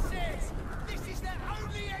asses! This is their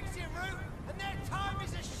only exit route, and their time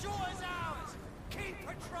is as short as ours! Keep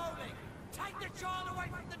patrolling! Take the child away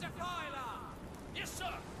from the Defiler! Yes, sir!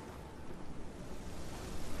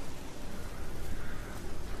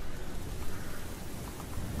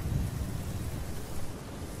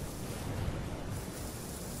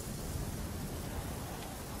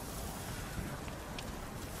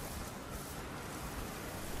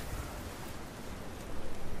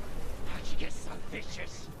 How'd you get so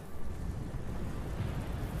vicious?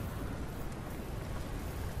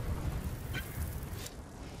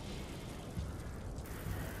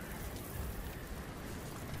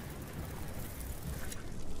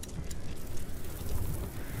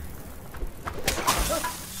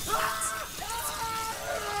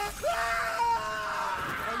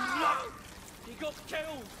 He got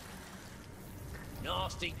killed!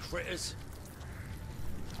 Nasty critters.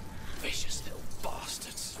 Vicious little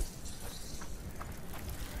bastards.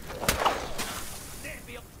 There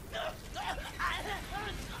be a...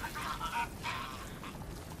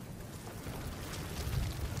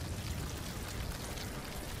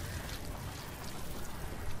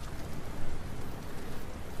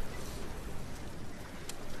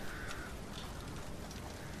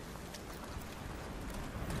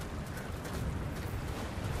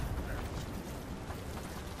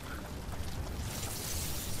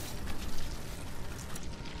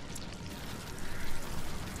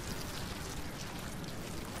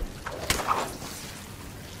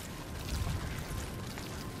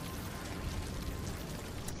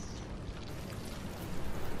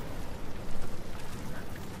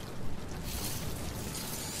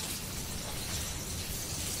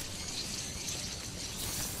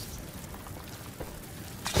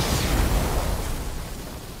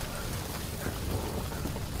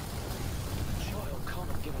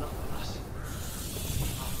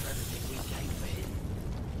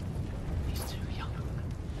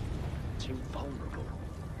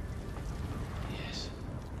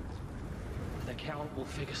 We'll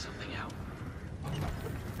figure something out.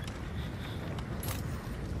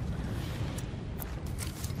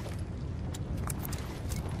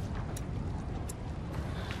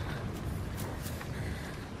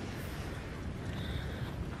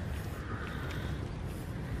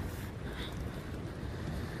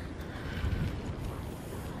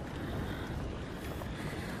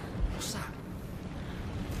 What's that?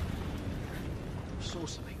 I saw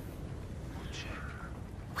something. I'll check.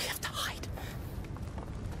 We have to hide.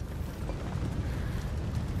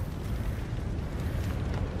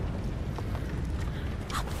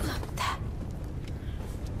 Look, there.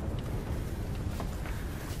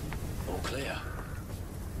 All clear.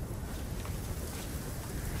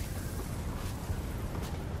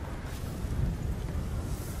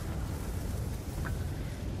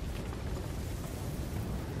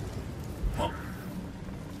 What?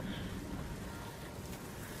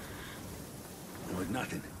 There was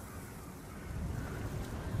nothing.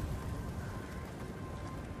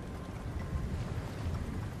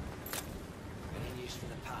 Any news from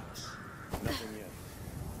the palace? Nothing yet.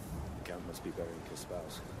 The Count must be burying his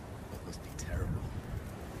spouse. It must be terrible.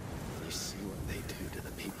 You see what they do to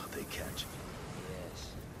the people they catch.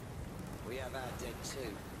 Yes. We have our dead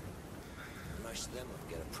too. Most of them won't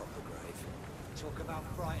get a proper grave. Talk about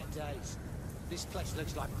brighter days. This place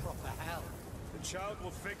looks like proper hell. The child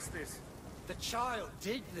will fix this. The child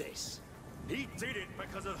did this. He did it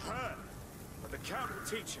because of her. But the Count will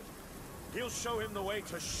teach him. He'll show him the way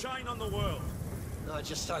to shine on the world. I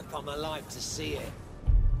just hope I'm alive to see it.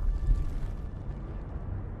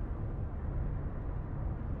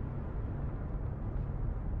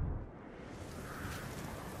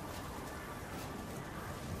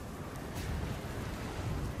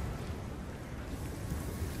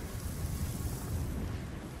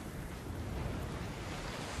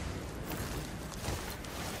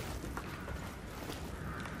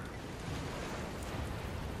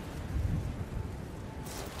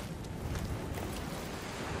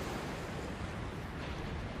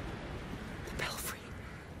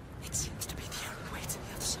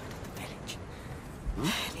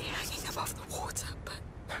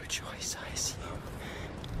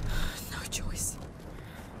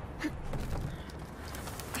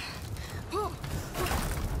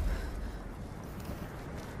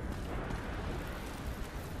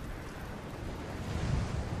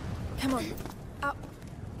 Come on, up.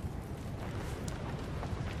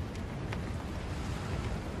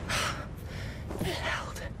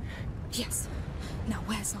 Held. Yes. Now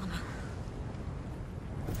where's Anna?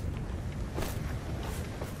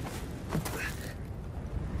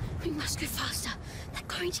 We must go faster. They're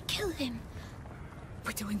going to kill him.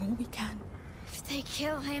 We're doing all we can. If they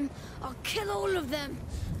kill him, I'll kill all of them.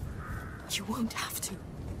 You won't have to.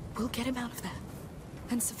 We'll get him out of there.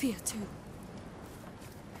 And Sophia, too.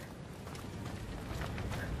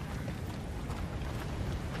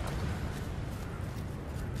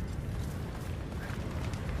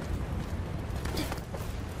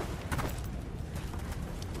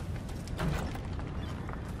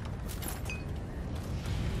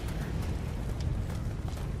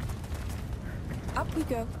 Up we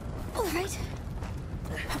go. All right.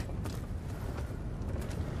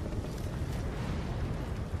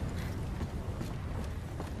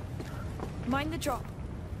 Mind the drop.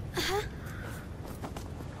 Uh-huh.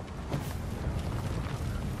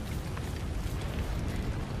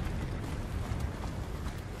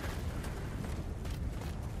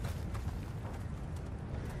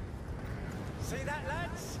 See that,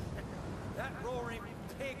 lads? That roaring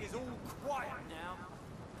pig is all quiet now.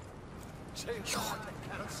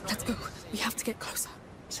 Let's go. We have to get closer.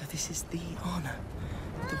 So this is the Anna,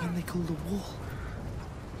 the one they call the Wall.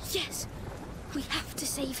 Yes. We have to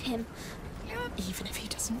save him. Even if he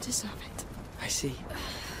doesn't deserve it. I see.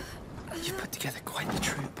 You've put together quite the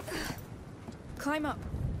troop. Climb up.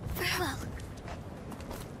 Very well.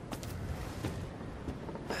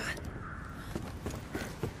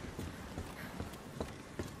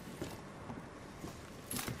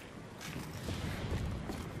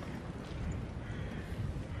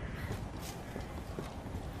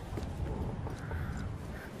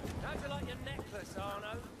 How'd you like your necklace,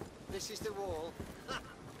 Arno? This is the Wall.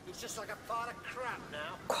 He's just like a pile of crap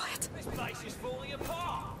now. Quiet. This place is falling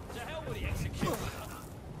apart. To hell with the executioner.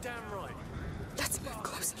 Damn right. Let's move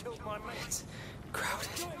closer. Killed my mates. Crowded.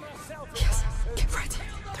 Yes, get ready.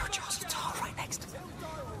 There are jars of tar right next.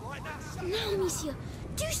 Now, Amicia,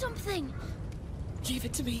 do something. Leave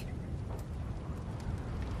it to me.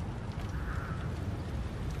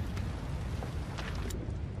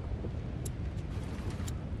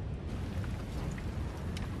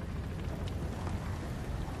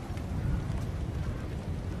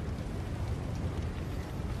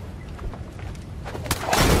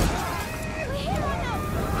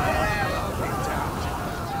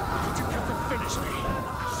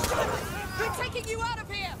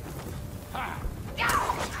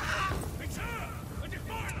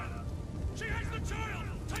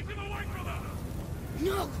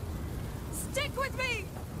 No! Stick with me!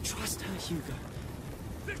 Trust her, Hugo.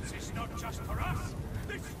 This is not just for us.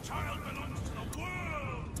 This child belongs to the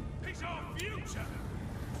world. He's our future.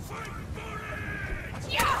 Fight for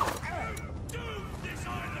it! Yeah! Doom this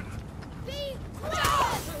island! Be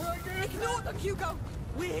quiet! Ignore them, Hugo!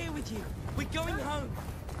 We're here with you. We're going home.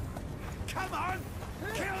 Come on!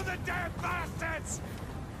 Kill the damn bastards!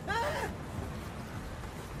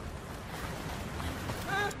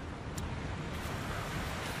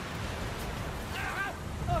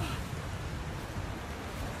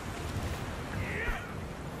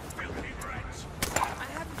 Filthy wretch! I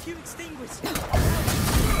have a few extinguishers.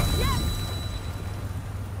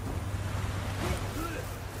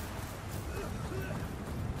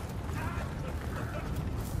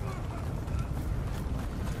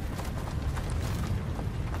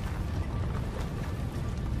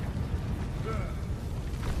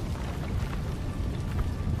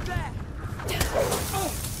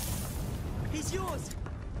 He's yours!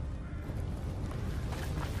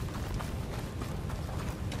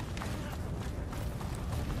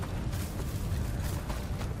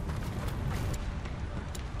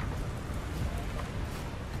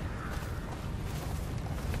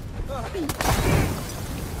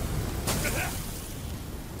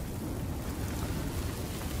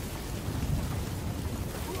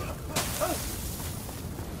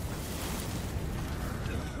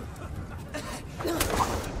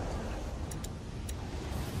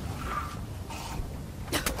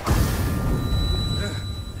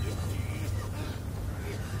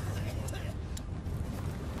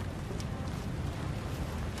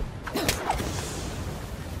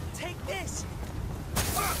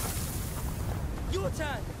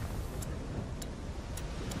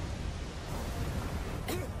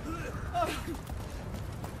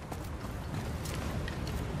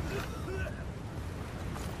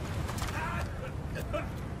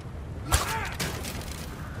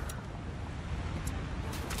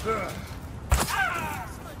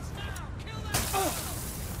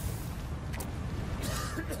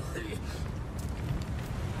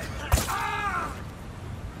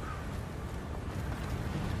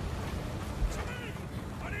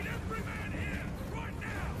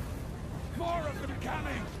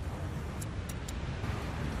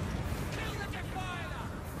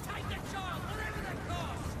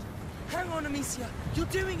 Amicia, you're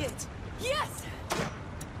doing it! Yes!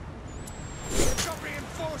 We've got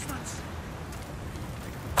reinforcements!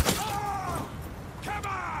 Oh! Come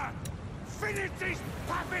on! Finish these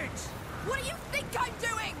puppets! What do you think I'm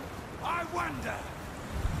doing? I wonder!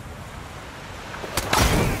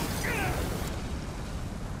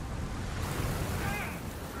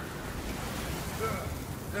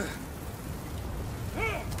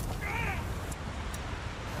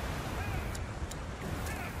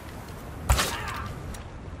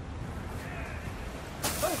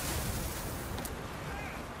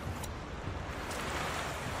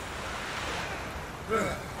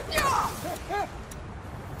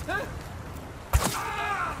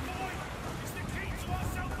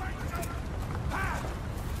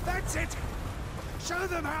 That's it! Show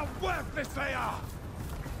them how worthless they are!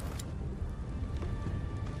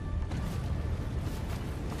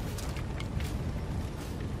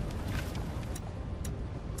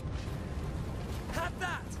 Have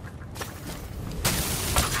that!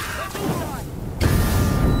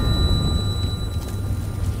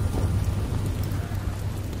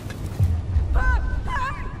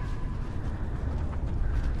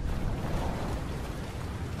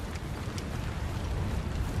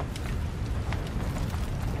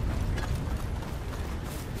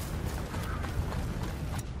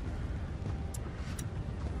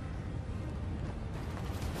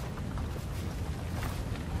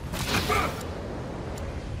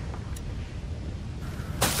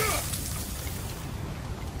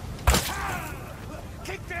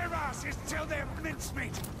 Kick their asses till they're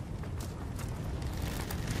mincemeat!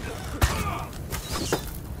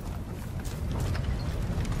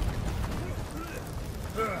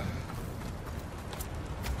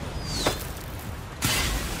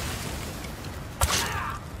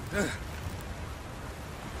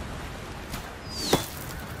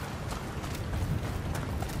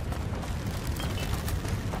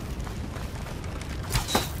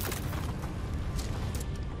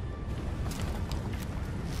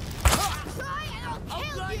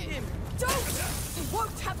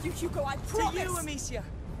 Hugo, I promise! To you, Amicia!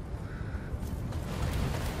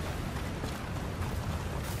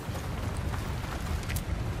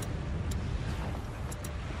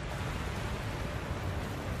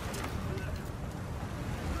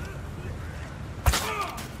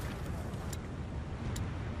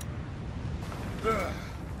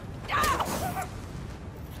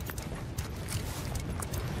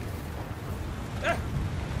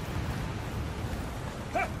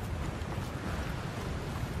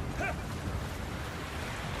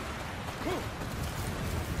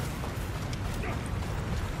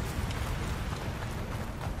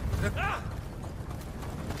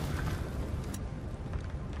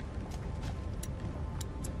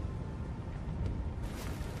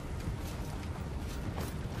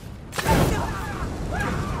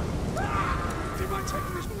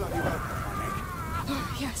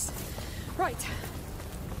 Yes. Right.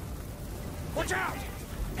 Watch out!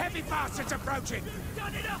 Heavy bastards approaching! You've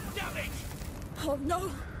done enough damage! Oh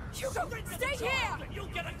no! Hugo, stay here! You'll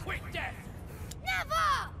get a quick death!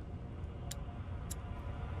 Never!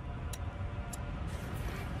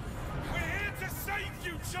 We're here to save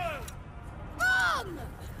you, child! Mom!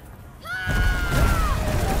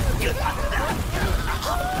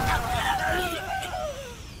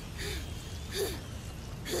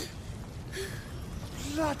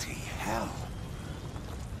 Bloody hell!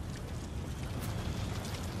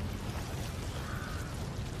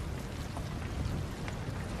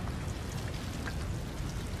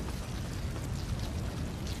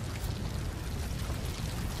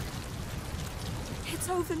 It's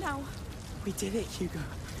over now. We did it, Hugo.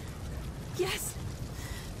 Yes.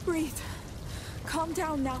 Breathe. Calm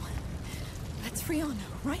down now. Let's free Arno,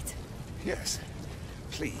 right? Yes.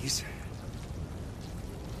 Please.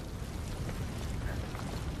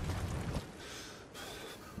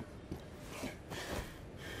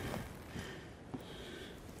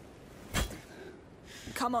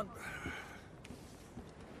 Come on.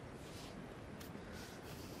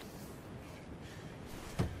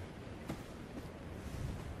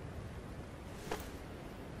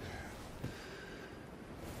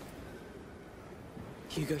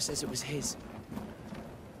 Hugo says it was his.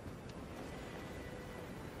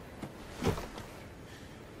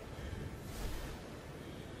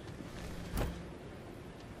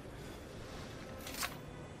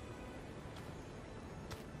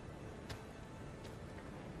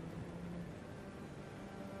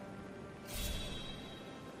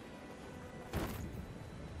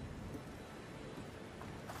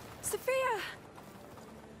 Sophia!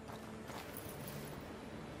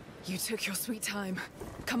 You took your sweet time.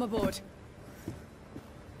 Come aboard.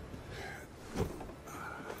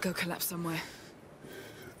 Go collapse somewhere.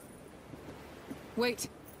 Wait.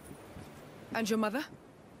 And your mother?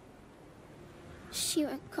 She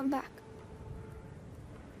won't come back.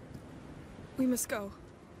 We must go.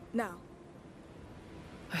 Now.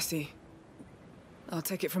 I see. I'll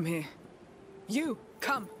take it from here. You,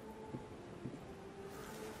 come!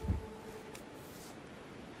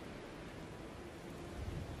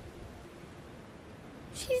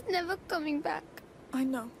 She's never coming back. I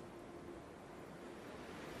know.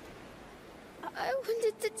 I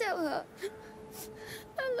wanted to tell her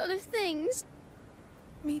a lot of things.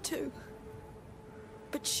 Me too.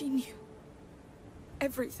 But she knew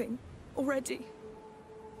everything already.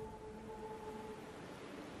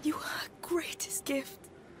 You were her greatest gift.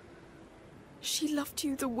 She loved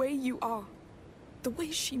you the way you are, the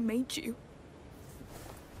way she made you.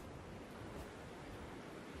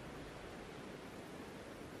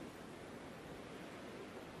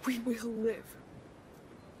 We will live.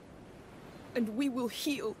 And we will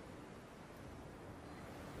heal.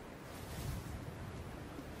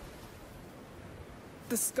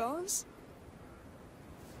 The scars?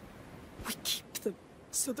 We keep them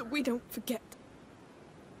so that we don't forget.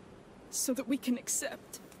 So that we can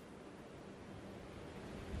accept.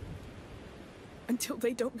 Until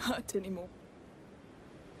they don't hurt anymore.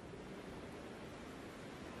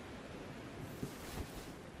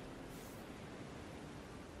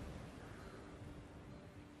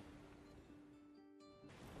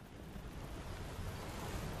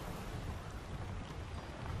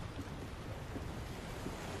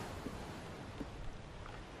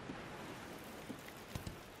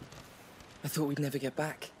 I thought we'd never get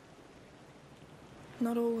back.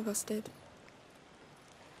 Not all of us did.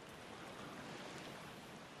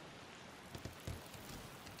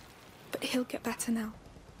 But he'll get better now.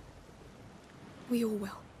 We all will.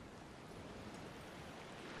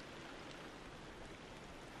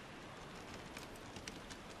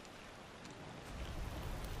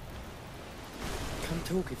 Come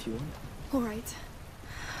talk if you want. All right.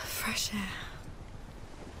 Fresh air.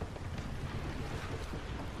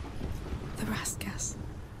 The Raskas.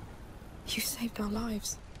 You saved our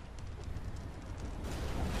lives.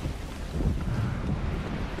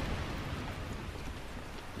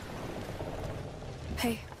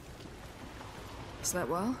 Hey. Slept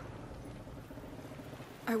well?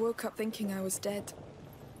 I woke up thinking I was dead.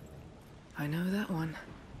 I know that one.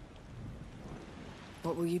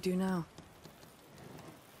 What will you do now?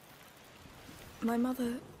 My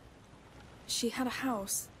mother... she had a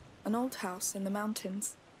house. An old house in the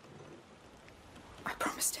mountains. I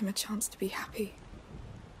promised him a chance to be happy.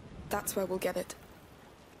 That's where we'll get it.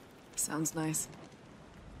 Sounds nice.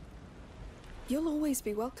 You'll always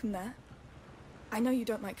be welcome there. I know you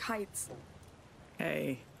don't like heights.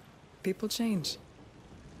 Hey, people change.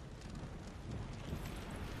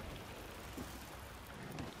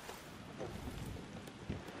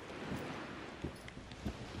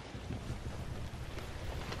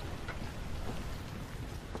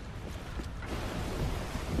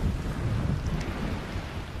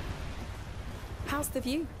 How's the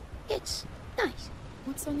view? It's nice.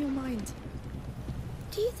 What's on your mind?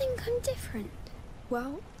 Do you think I'm different?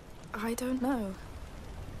 Well, I don't know.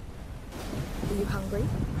 Are you hungry?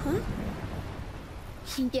 Huh?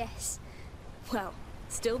 Yes. Well,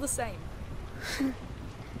 still the same.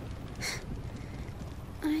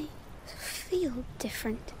 I feel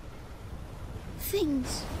different.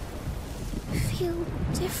 Things feel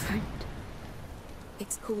different.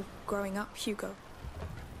 It's called growing up, Hugo.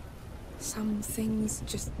 Some things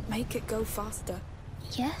just make it go faster.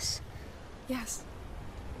 Yes? Yes.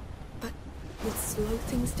 We'll slow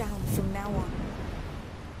things down from now on.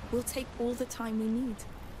 We'll take all the time we need.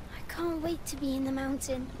 I can't wait to be in the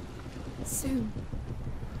mountain. Soon.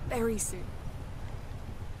 Very soon.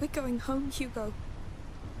 We're going home, Hugo.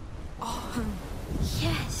 Our home.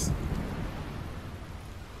 Yes.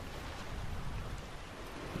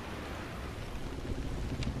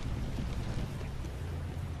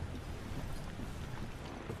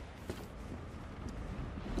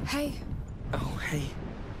 Hey. Oh, hey.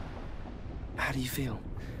 How do you feel?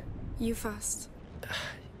 You first.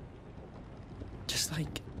 Just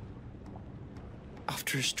like...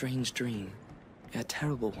 after a strange dream. A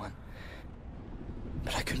terrible one.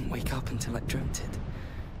 But I couldn't wake up until I dreamt it.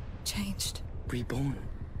 Changed. Reborn.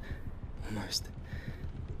 Almost.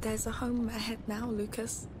 There's a home ahead now,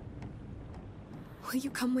 Lucas. Will you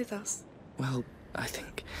come with us? Well, I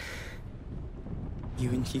think... you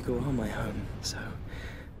and Hugo are my home, so...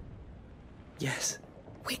 yes.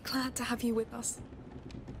 We're glad to have you with us.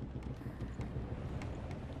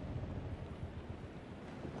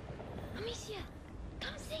 Amicia,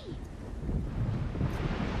 come see.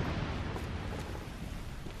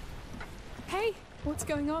 Hey, what's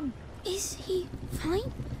going on? Is he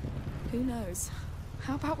fine? Who knows?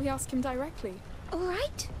 How about we ask him directly? All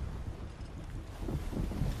right.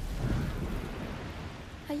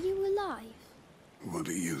 Are you alive? What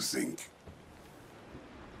do you think?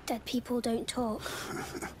 Dead people don't talk.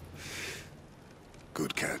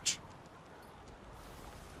 Good catch.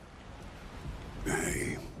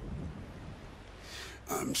 Hey.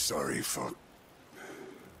 I'm sorry for...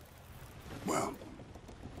 well...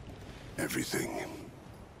 everything.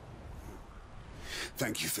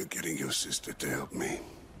 Thank you for getting your sister to help me.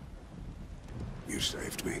 You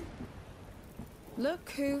saved me. Look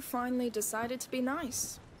who finally decided to be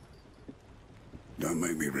nice. Don't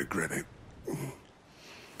make me regret it.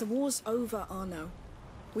 The war's over, Arno.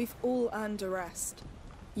 We've all earned a rest.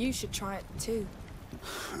 You should try it too.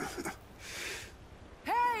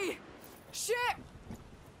 Hey! Shit!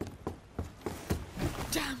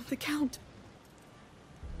 Damn, the Count.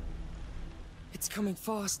 It's coming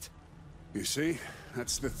fast. You see?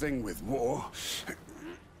 That's the thing with war.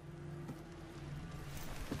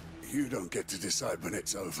 You don't get to decide when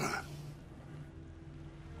it's over.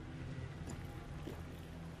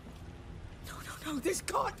 No, this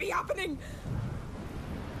can't be happening!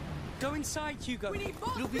 Go inside, Hugo. We need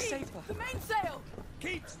more It'll be speed. safer. The mainsail!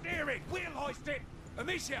 Keep steering! We'll hoist it!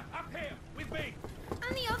 Amicia, up here, with me!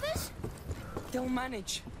 And the others? They'll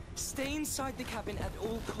manage. Stay inside the cabin at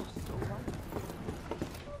all costs, all right?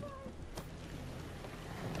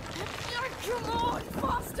 Come on,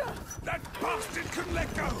 faster! That bastard couldn't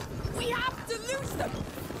let go! We have to lose them!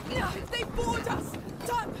 No, they board us!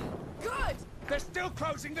 Done! Good! They're still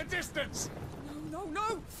closing the distance!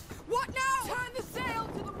 No! What now? Turn the sail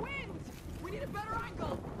to the wind! We need a better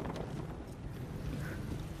angle!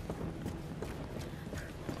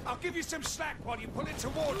 I'll give you some slack while you pull it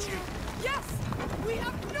towards you. Yes! We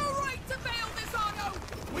have no right to fail this, Arno!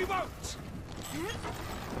 We won't!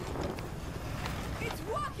 It's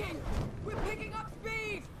working! We're picking up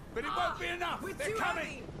speed! But it won't be enough! We're They're too coming!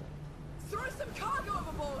 heavy. Throw some cargo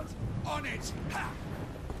overboard! On it! Ha!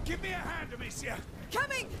 Give me a hand, Amicia!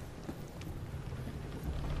 Coming!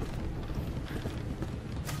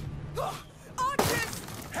 Archers!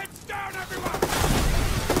 Heads down, everyone!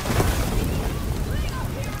 Clean up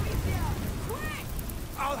here, Amicia! Quick!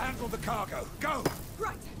 I'll handle the cargo. Go!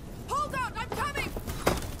 Right! Hold out! I'm coming!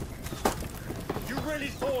 You really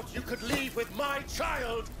thought you could leave with my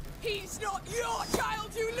child? He's not your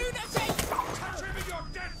child, you lunatic! Touch him in your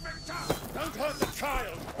dead, Victor! Don't hurt the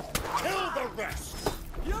child! Kill the rest!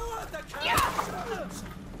 You hurt the child! Yes!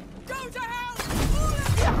 Go to hell! All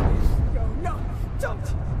of you! No! Don't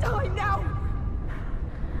die now!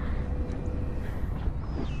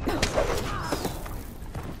 They're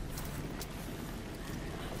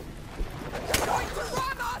going to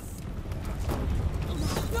ram us!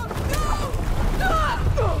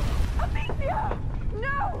 No! Amicia!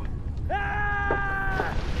 No!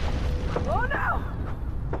 Ah! Oh no!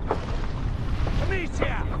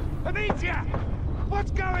 Amicia! Amicia!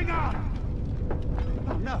 What's going on?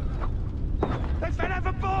 Oh no! They fell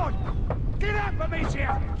overboard! Get up,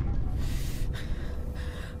 Amicia!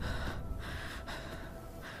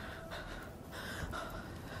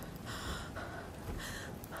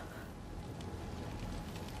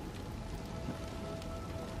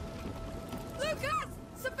 Lucas!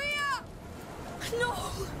 Sophia! No!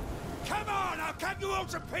 Come on, I'll cut you all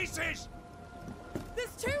to pieces!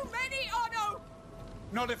 There's too many, Arno!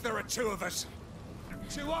 Not if there are two of us.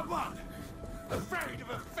 2 on 1. Afraid of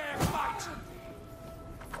a fair fight.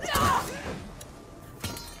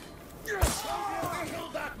 Kill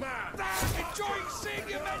that man! Enjoying seeing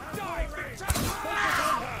your men die, Victor!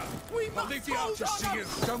 I'll leave the archers to you.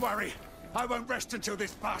 Don't worry. I won't rest until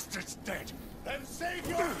this bastard's dead. Then save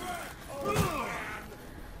your breath!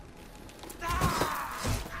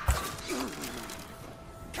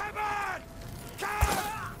 Come on!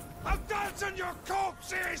 Come! I'll dance on your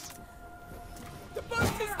corpses! The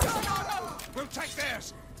boat is gone, Otto! We'll take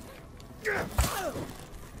theirs.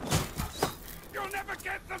 You'll never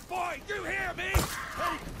get the point! You hear me?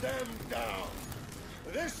 Take them down.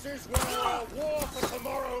 This is where our war for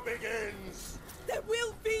tomorrow begins. There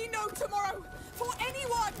will be no tomorrow for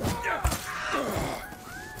anyone!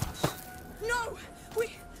 No!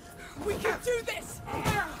 We can do this!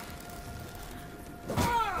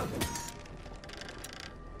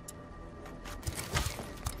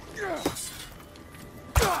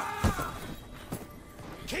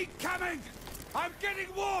 Keep coming! I'm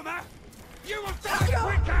getting warmer! You will die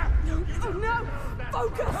quicker! No!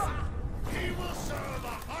 Focus! He will serve a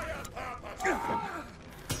higher purpose.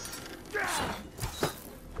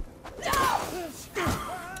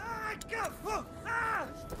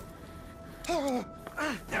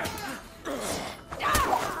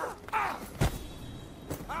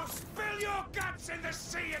 I'll spill your guts in the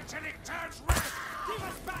sea until it turns red! Give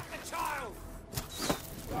us back the child!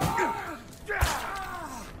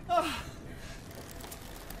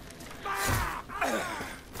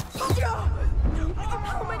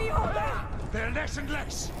 How many are there? There are less and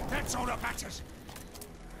less. That's all that matters.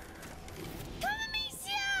 Come,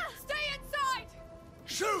 Amicia! Stay inside!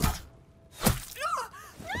 Shoot!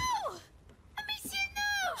 No! Amicia, no!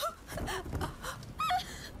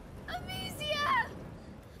 Amicia!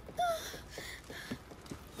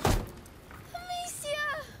 Amicia!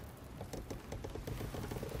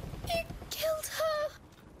 You killed her!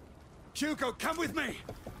 Hugo, come with me!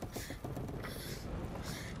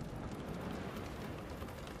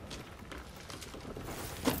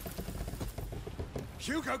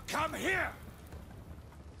 Hugo, come here!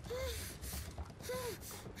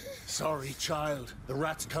 Sorry, child. The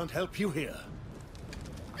rats can't help you here.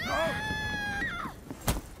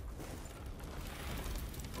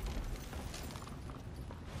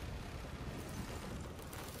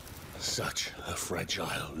 Such a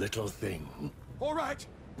fragile little thing. All right!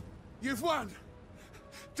 You've won!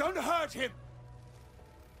 Don't hurt him!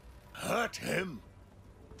 Hurt him?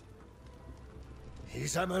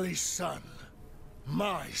 He's Emily's son.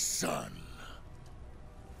 My son.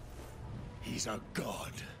 He's a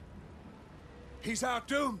god. He's our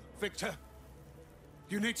doom, Victor.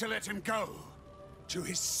 You need to let him go. To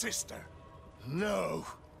his sister. No.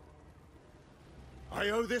 I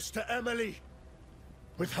owe this to Emily.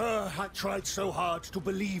 With her, I tried so hard to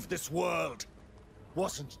believe this world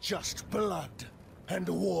wasn't just blood and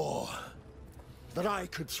war. That I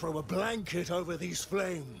could throw a blanket over these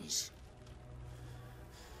flames.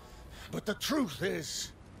 But the truth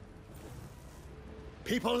is,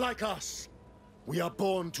 people like us, we are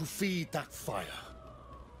born to feed that fire.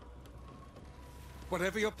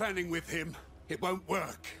 Whatever you're planning with him, it won't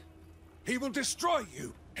work. He will destroy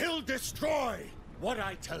you. He'll destroy what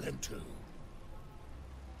I tell him to.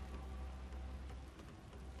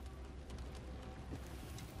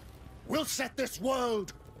 We'll set this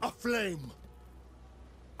world aflame.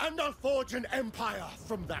 And I'll forge an empire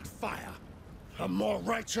from that fire. A more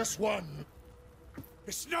righteous one.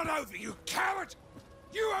 It's not over, you coward!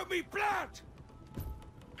 You owe me blood!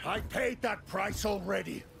 I paid that price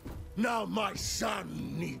already. Now my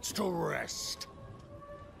son needs to rest.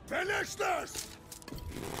 Finish this!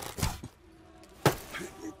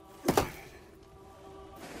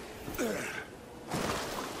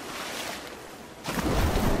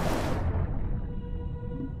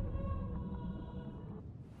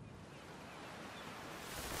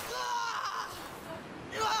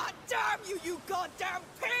 Damn you, you goddamn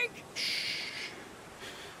pig! Shh.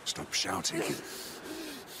 Stop shouting.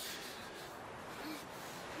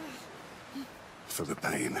 For the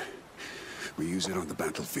pain. We use it on the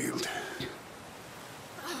battlefield.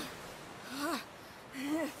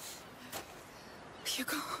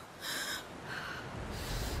 Hugo.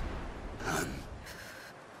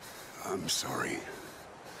 I'm sorry.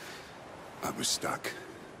 I was stuck.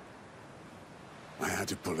 I had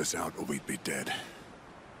to pull us out or we'd be dead.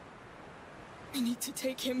 We need to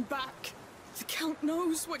take him back. The Count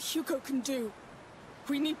knows what Hugo can do.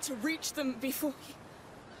 We need to reach them before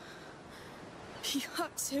he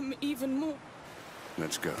hurts him even more.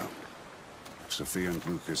 Let's go. Sophia and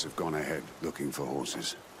Lucas have gone ahead, looking for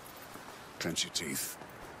horses. Clench your teeth.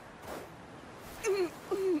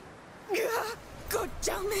 God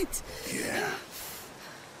damn it! Yeah.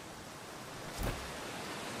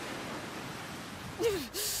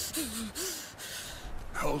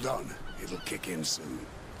 Hold on. It'll kick in soon.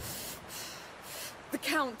 The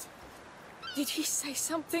Count. Did he say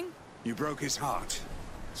something? You broke his heart,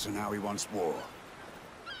 so now he wants war.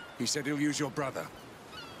 He said he'll use your brother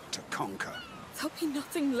to conquer. There'll be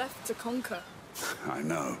nothing left to conquer. I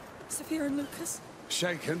know. Sophia and Lucas?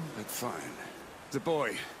 Shaken, but fine. The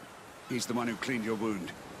boy, he's the one who cleaned your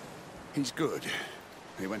wound. He's good.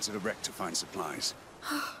 He went to the wreck to find supplies.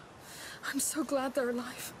 I'm so glad they're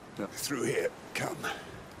alive. Look, through here. Come.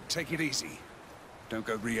 Take it easy. Don't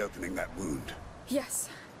go reopening that wound. Yes.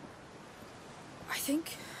 I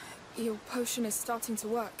think your potion is starting to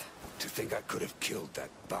work. To think I could have killed that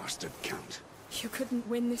bastard Count. You couldn't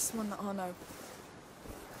win this one, Arno.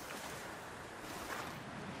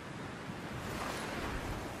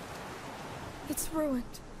 It's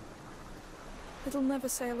ruined. It'll never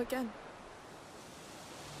sail again.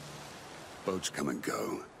 Boats come and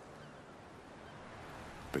go.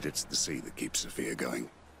 But it's the sea that keeps Sophia going.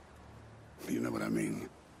 You know what I mean?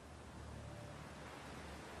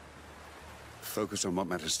 Focus on what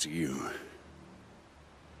matters to you.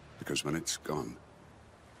 Because when it's gone...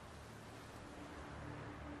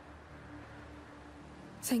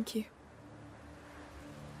 Thank you.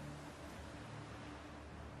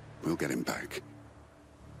 We'll get him back.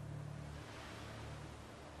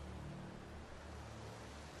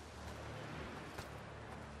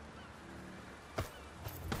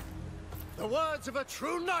 The words of a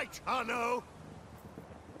true knight, Arno!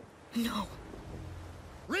 No.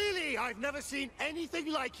 Really, I've never seen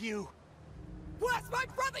anything like you. Where's my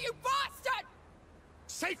brother, you bastard?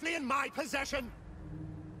 Safely in my possession.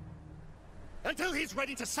 Until he's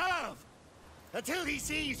ready to serve. Until he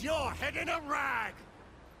sees your head in a rag.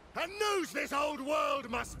 And knows this old world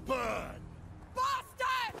must burn.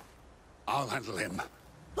 Bastard! I'll handle him.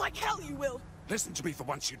 Like hell you will. Listen to me for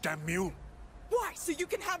once, you damn mule. Why, so you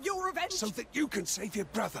can have your revenge? So that you can save your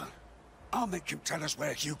brother. I'll make him tell us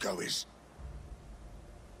where Hugo is.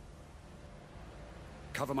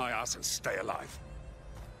 Cover my ass and stay alive.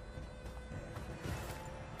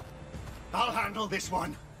 I'll handle this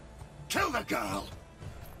one. Kill the girl!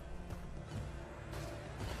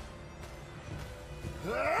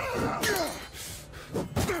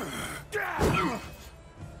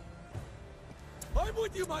 I'm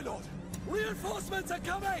with you, my lord! Reinforcements are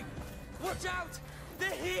coming! Watch out! They're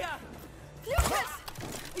here! Lucas!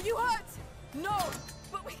 Are you hurt? No,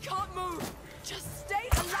 but we can't move. Just stay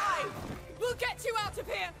alive. We'll get you out of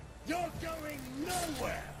here. You're going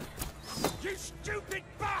nowhere! You stupid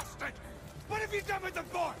bastard! What have you done with the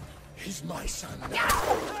boy? He's my son.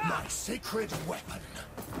 My sacred weapon.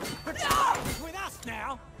 With us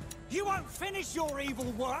now? You won't finish your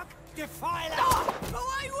evil work, defiler!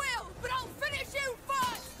 Oh, I will, but I'll finish you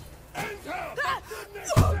first! Enter!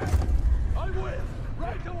 I will,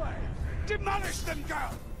 right away! Demolish them,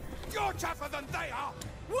 girl! You're tougher than they are!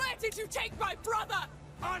 Where did you take my brother?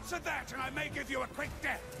 Answer that and I may give you a quick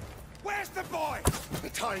death! Where's the boy? The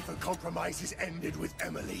time for compromises ended with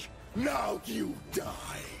Emily. Now you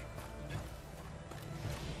die!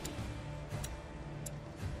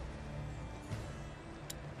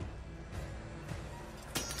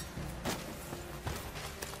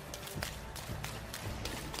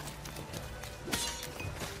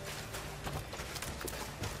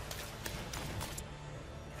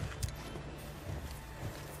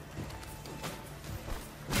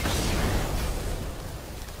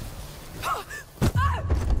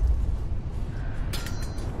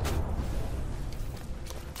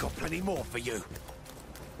 Got plenty more for you.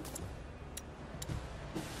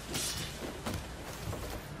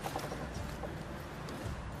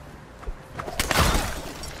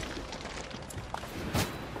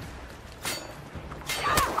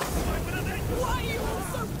 Why are you all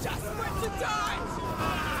so desperate to die?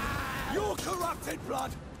 Your corrupted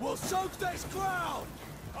blood will soak this ground!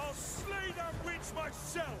 I'll slay that witch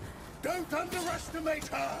myself! Don't underestimate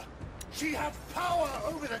her! She has power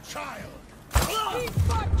over the child! He's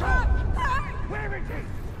fucked up! Where is he?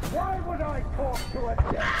 Why would I talk to a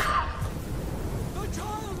dead? The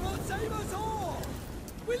child will save us all!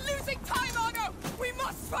 We're losing time, Arno! We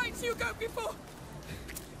must find Hugo before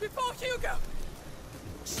Hugo!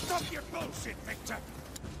 Stop your bullshit, Victor!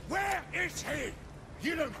 Where is he?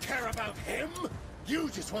 You don't care about him! You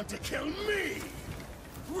just want to kill me!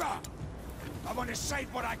 Wrong! I want to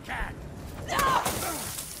save what I can!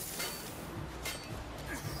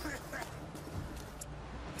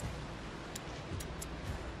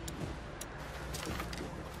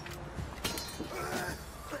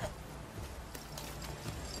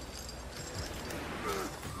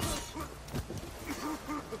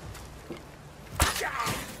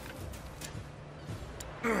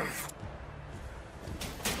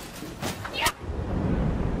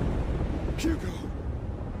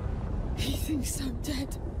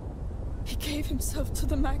 dead. He gave himself to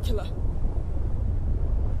the macula.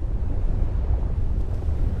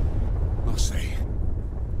 Marseille.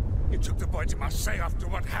 You took the boy to Marseille after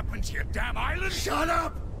what happened to your damn island? Shut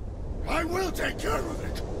up! I will take care of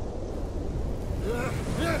it!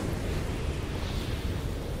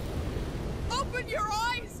 Open your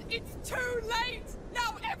eyes! It's too late!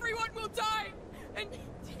 Now everyone will die! And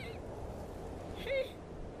he...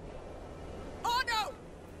 Oh no!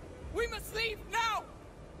 We must leave now!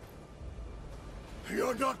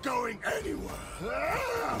 You're not going anywhere!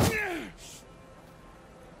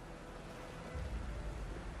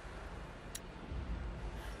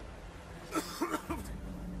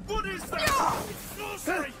 What is that? It's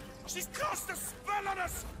sorcery! She's cast a spell on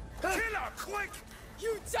us! Kill her, quick!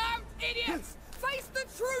 You damned idiots! Face the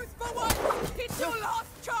truth for once! It's your last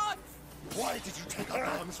chance! Why did you take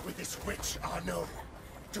up arms with this witch, Arno?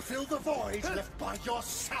 To fill the void left by your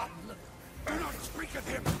son? Do not speak of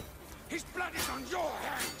him! His blood is on your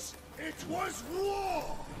hands! It was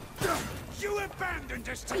war! You abandoned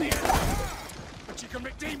us to the enemy! But you can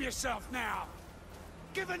redeem yourself now!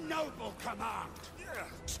 Give a noble command!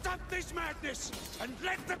 Stop this madness, and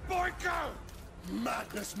let the boy go!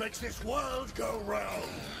 Madness makes this world go round,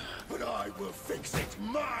 but I will fix it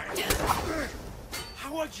mine!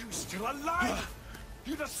 How are you still alive?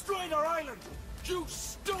 You destroyed our island! You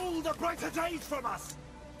stole the brighter days from us!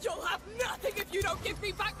 You'll have nothing if you don't give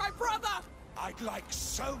me back my brother! I'd like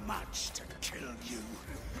so much to kill you,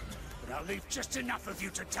 but I'll leave just enough of you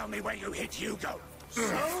to tell me where you hid Hugo.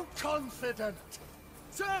 So confident!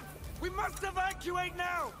 Sir, we must evacuate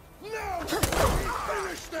now! No!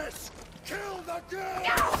 Finish this! Kill the girl!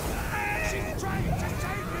 She's trying to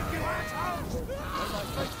save you, you assholes! May my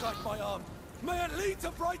faith guide my arm! May it lead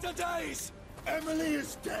to brighter days! Emily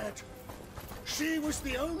is dead. She was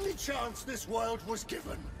the only chance this world was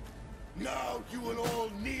given. Now you will all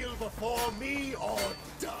kneel before me or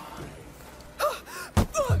die.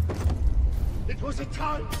 It was a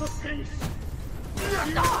time for peace.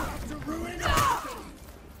 You have to ruin everything!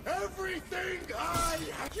 Everything I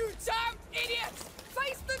have! You damned idiots!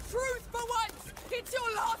 Face the truth for once! It's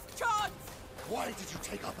your last chance! Why did you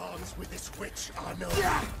take up arms with this witch, Arno?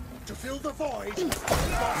 To fill the void left by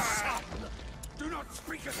your son! Do not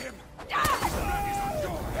speak of him! His blood is on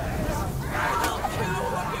your hands! I'll kill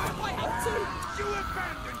all of you if I have to! You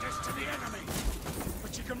abandoned us to the enemy!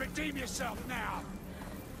 But you can redeem yourself now!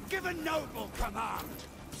 Give a noble command!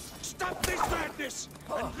 Stop this madness,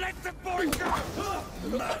 and let the boy go!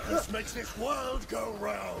 Madness makes this world go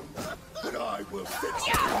round, but I will fix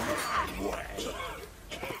it my way!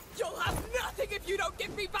 You'll have nothing if you don't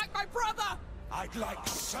give me back my brother! I'd like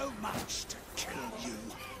so much to kill you,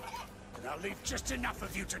 but I'll leave just enough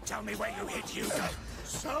of you to tell me where you hid Hugo.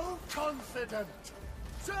 So confident!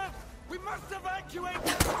 Sir, we must evacuate!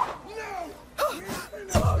 No!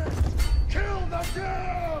 Kill the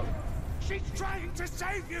girl! She's trying to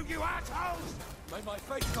save you, you assholes! May my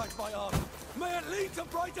faith guide my arm! May it lead to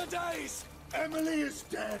brighter days! Emily is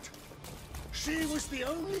dead. She was the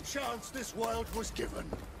only chance this world was given.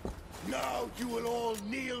 Now you will all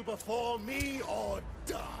kneel before me or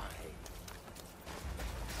die.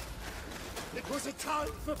 It was a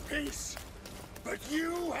time for peace, but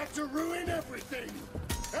you had to ruin everything.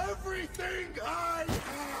 Everything I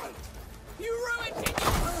had! You ruined it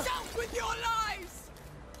yourself with your lies!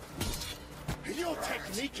 Your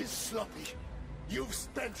technique is sloppy. You've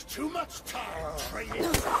spent too much time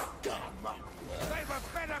training scum. They were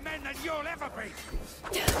better men than you'll ever be!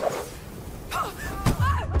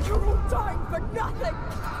 You're all dying for nothing!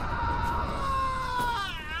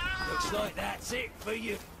 Looks like that's it for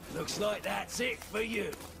you. Looks like that's it for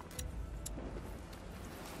you.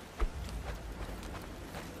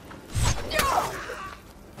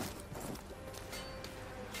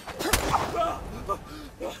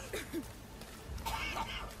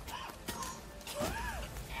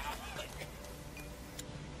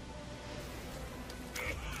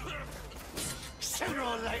 Sooner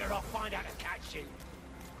or later I'll find out to catch you.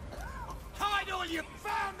 Hide all you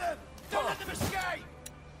found them! Don't let them escape!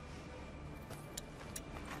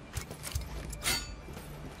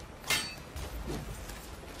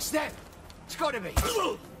 Step! It's gotta be!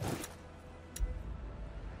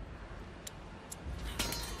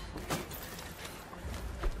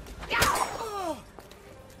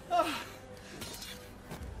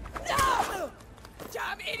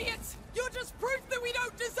 Damn idiots! You're just proof that we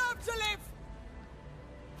don't deserve to live!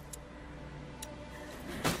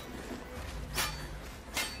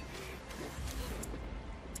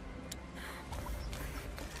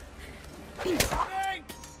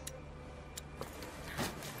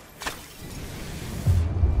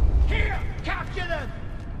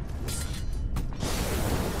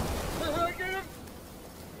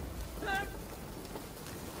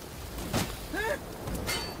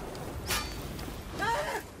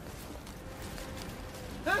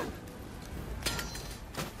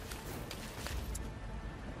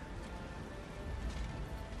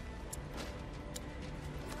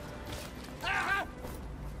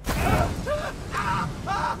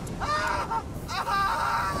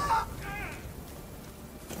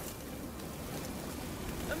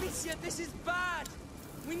 Amicia, this is bad!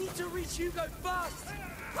 We need to reach Hugo fast!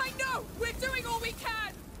 I know! We're doing all we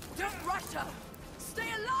can! Don't rush her! Stay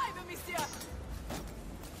alive, Amicia!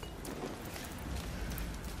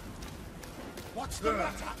 What's the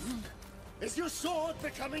matter? Is your sword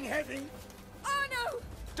becoming heavy? Oh no!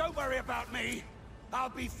 Don't worry about me. I'll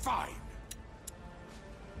be fine.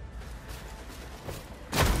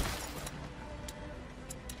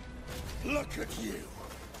 Look at you.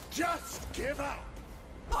 Just give up.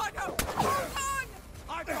 Oh no! Hold on!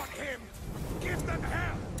 I got him. Give them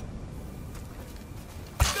hell.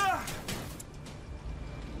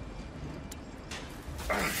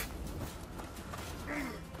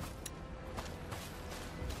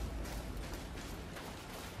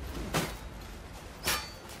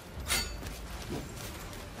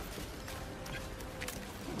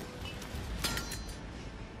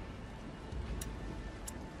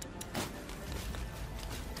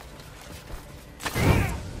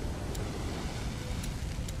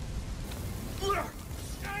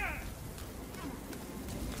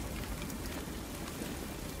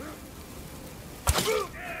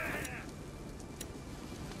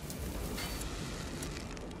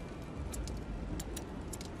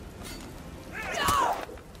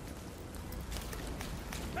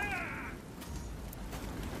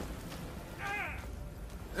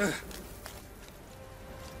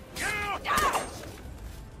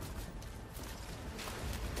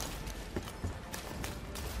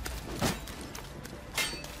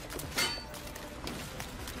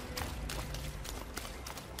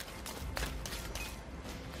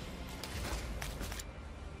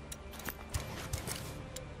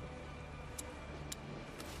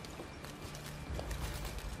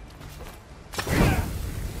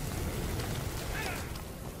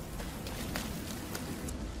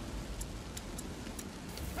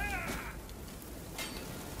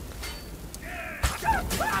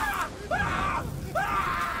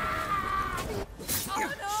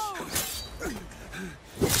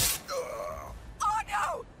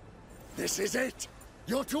 This is it!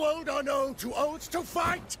 You're too old, or no, too old to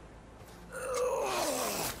fight!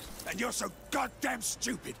 And you're so goddamn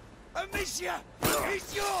stupid! Amicia!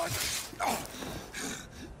 He's yours!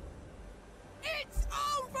 It's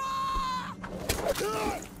over!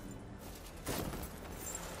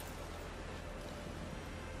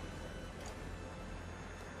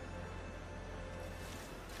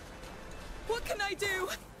 What can I do?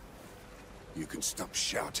 You can stop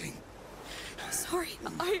shouting. Sorry,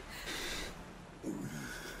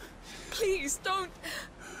 Please, don't...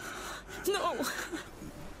 No.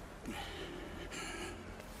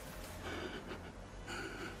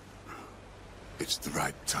 It's the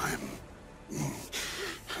right time.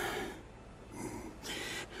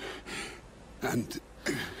 And...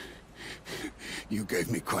 you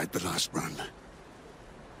gave me quite the last run.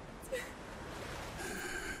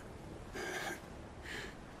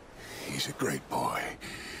 He's a great boy.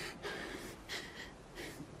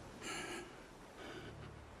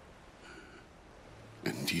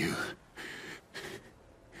 And you...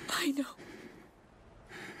 I know.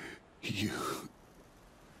 You...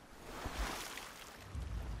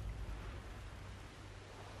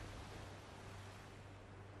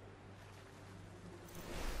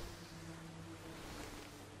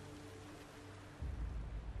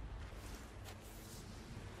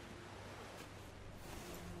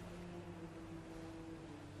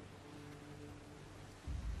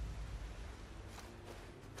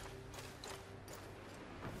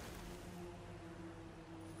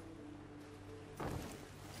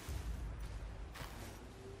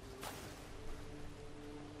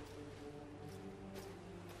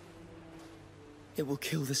 It will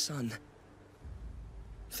kill the sun.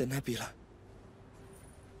 The nebula.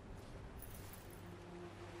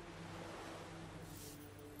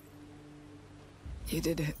 You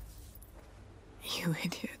did it. You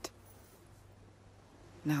idiot.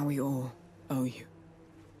 Now we all owe you.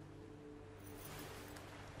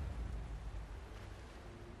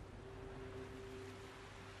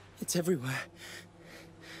 It's everywhere.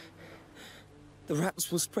 The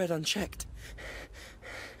rats will spread unchecked.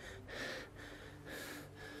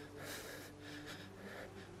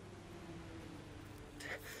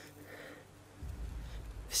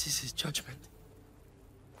 This is his judgment.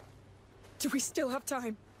 Do we still have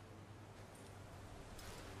time?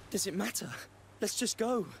 Does it matter? Let's just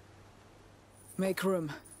go. Make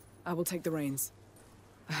room. I will take the reins.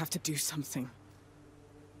 I have to do something.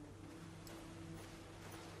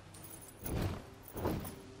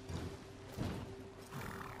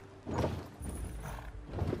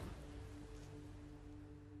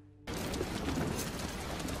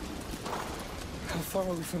 How far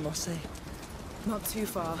are we from Marseille? Not too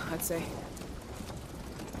far, I'd say.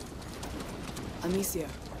 Amicia,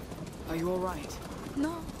 are you all right?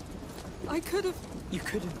 No. I could have... You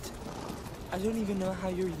couldn't. I don't even know how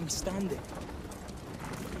you're even standing.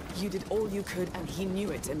 You did all you could, and he knew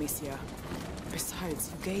it, Amicia. Besides,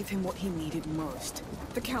 you gave him what he needed most.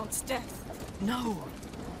 The Count's death. No!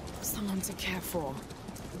 Someone to care for.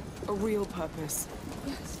 A real purpose.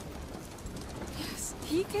 Yes. Yes,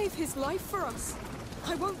 he gave his life for us.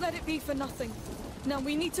 I won't let it be for nothing. Now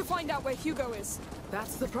we need to find out where Hugo is.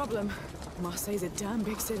 That's the problem. Marseille's a damn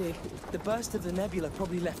big city. The burst of the nebula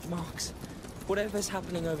probably left marks. Whatever's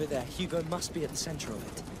happening over there, Hugo must be at the center of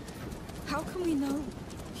it. How can we know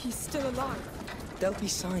he's still alive? There'll be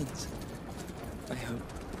signs. I hope.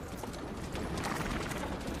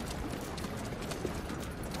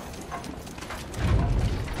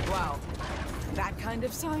 Wow. That kind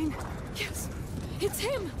of sign? Yes, it's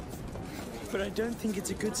him! But I don't think it's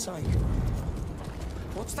a good sign.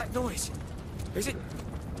 What's that noise? Is it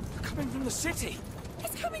coming from the city?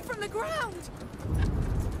 It's coming from the ground!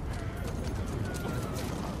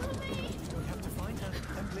 We have to find her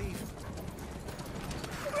and leave.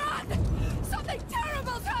 Run! Something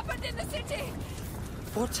terrible's happened in the city!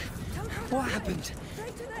 What? What happened?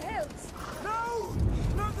 Straight to the hills! No!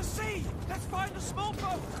 Not the sea! Let's find a small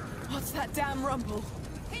boat! What's that damn rumble?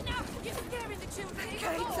 Enough! You're scaring the children!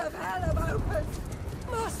 Gates of hell have opened!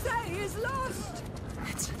 Marseille is lost!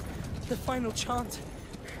 It's the final chant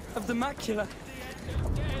of the macula.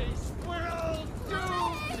 We're all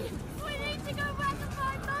doomed! We need to go back and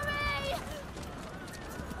find Mummy!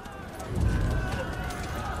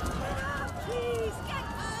 Please get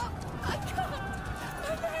up! I can't!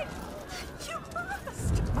 Mummy! You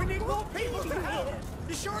must! We need more people to help!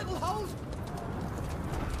 You sure it'll hold?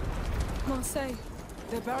 Marseille.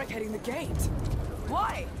 They're barricading the gate.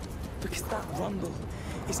 Why? Because that rumble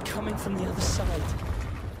is coming from the other side.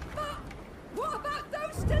 But what about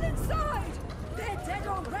those still inside? They're dead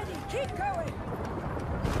already. Keep going.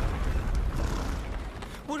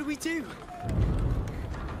 What do we do?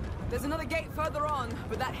 There's another gate further on,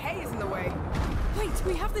 but that hay is in the way. Wait,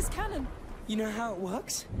 we have this cannon. You know how it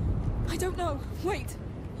works? I don't know. Wait.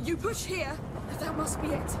 You push here. That must be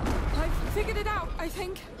it. I've figured it out, I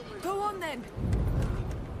think. Go on then.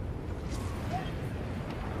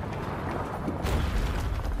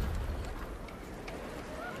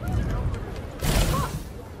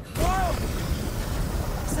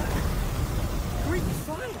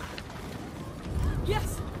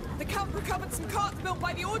 Yes! The Count recovered some carts built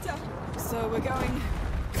by the Order! So we're going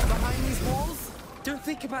behind these walls? Don't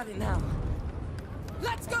think about it now.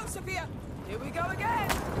 Let's go, Sophia! Here we go again!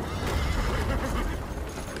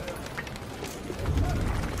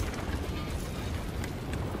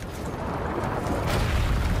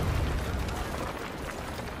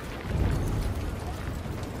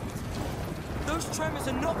 Those tremors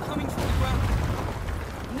are not coming from the ground.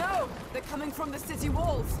 No! They're coming from the city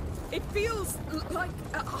walls! It feels like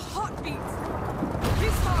a heartbeat.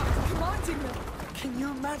 His heart commanding them. Can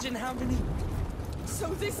you imagine how many... So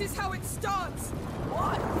this is how it starts.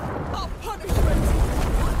 What? Our punishment.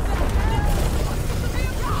 What the hell?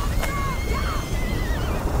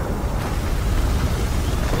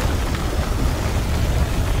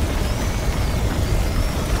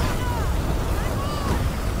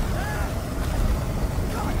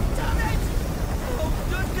 God damn it! Oh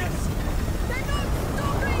goodness! They're not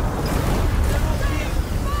stopping! They're all here.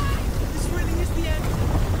 This really is the end.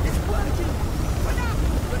 It's working. For now,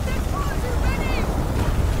 but there's far too many!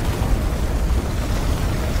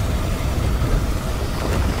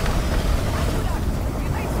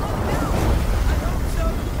 I hope so.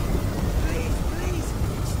 Please, please,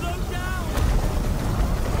 slow down.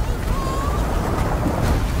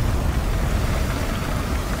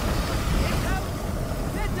 It helped!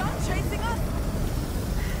 They're done chasing us!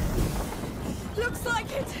 Looks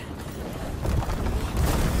like it!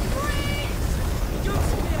 Go,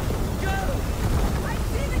 Sophia, go! I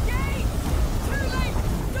see the gate! Too late!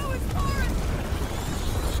 Go as far as...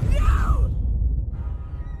 No!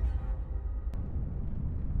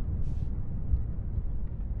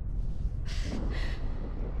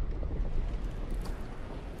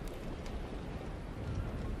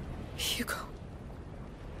 Hugo.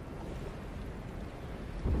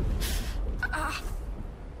 Ah!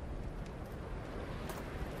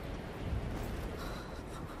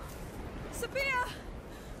 Sophia!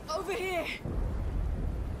 Over here!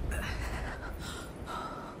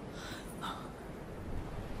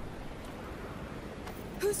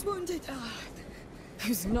 Who's wounded?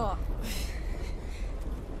 Who's not?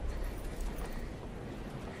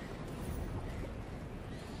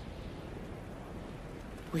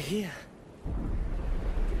 We're here.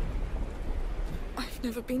 I've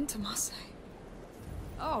never been to Marseille.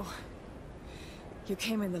 Oh. You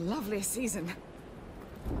came in the loveliest season.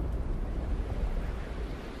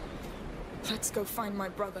 Let's go find my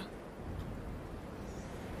brother.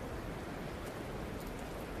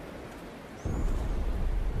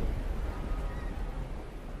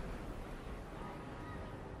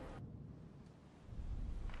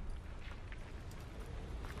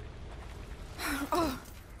 Oh.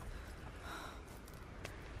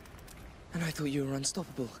 And I thought you were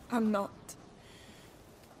unstoppable. I'm not.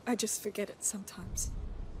 I just forget it sometimes.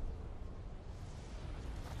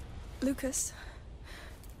 Lucas,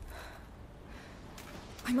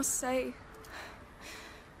 I must say,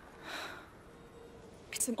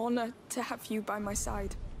 it's an honor to have you by my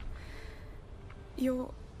side.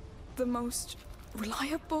 You're the most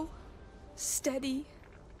reliable, steady,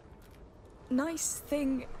 nice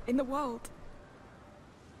thing in the world.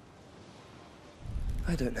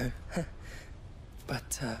 I don't know.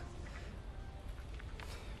 But,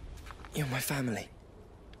 you're my family.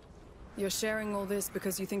 You're sharing all this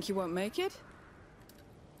because you think you won't make it?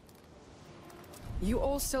 You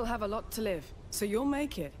all still have a lot to live, so you'll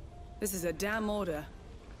make it. This is a damn order.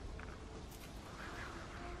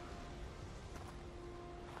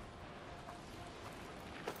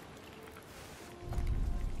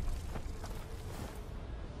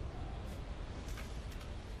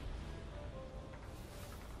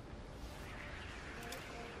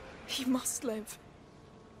 He must live.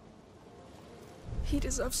 He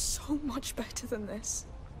deserves so much better than this.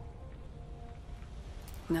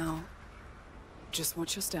 Now, just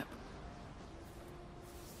watch your step.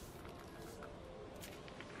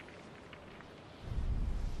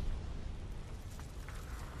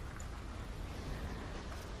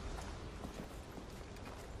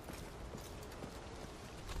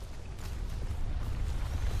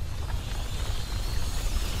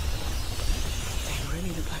 They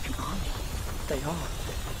really look like an army. They are.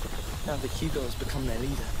 Now that Hugo has become their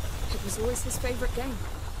leader. It was always his favorite game.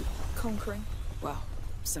 Conquering. Well,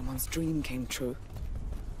 someone's dream came true.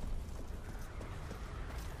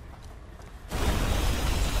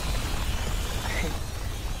 Hey,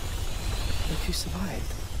 look who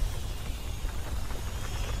survived.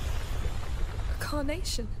 A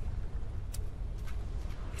carnation.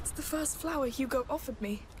 It's the first flower Hugo offered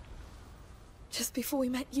me. Just before we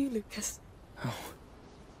met you, Lucas. Oh.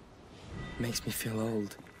 Makes me feel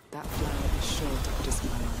old. That flower is sure to put a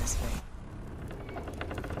smile on his face.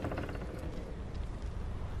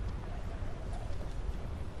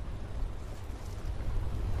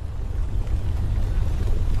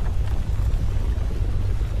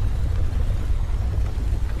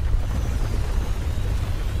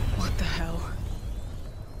 What the hell?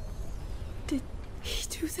 Did he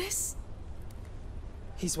do this?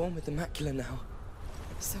 He's one with the macula now.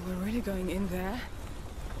 So we're really going in there?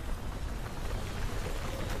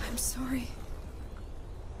 I'm sorry.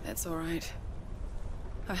 It's all right.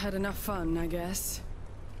 I had enough fun, I guess.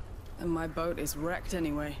 And my boat is wrecked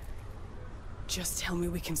anyway. Just tell me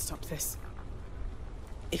we can stop this.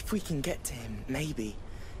 If we can get to him, maybe.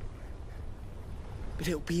 But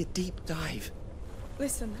it'll be a deep dive.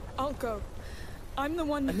 Listen, I'll go. I'm the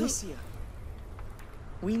one who... Amicia.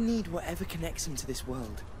 We need whatever connects him to this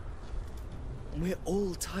world. And we're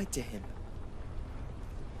all tied to him.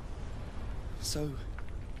 So...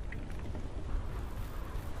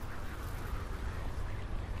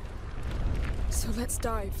 So let's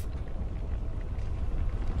dive.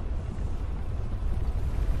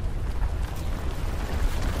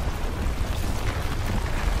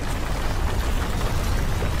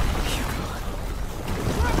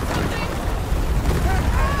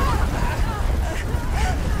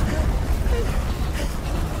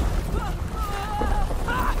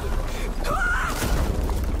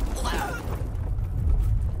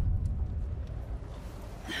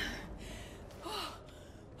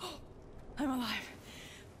 I'm alive.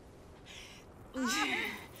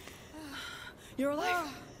 You're alive?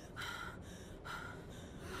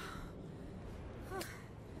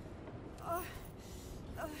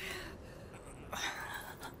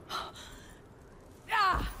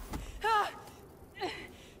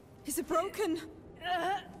 Is it broken?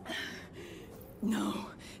 No.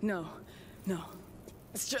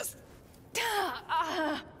 It's just...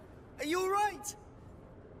 Are you alright?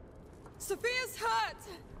 Sophia's hurt!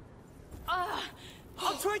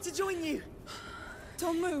 I'll try to join you.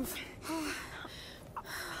 Don't move.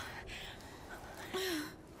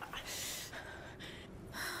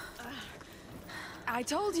 I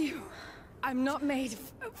told you, I'm not made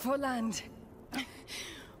for land.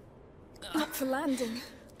 Not for landing,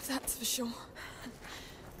 that's for sure.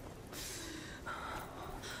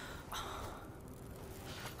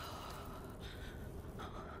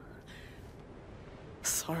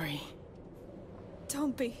 sorry.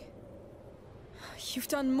 Don't be. You've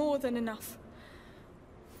done more than enough.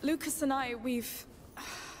 Lucas and I, we've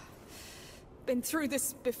been through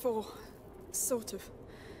this before, sort of.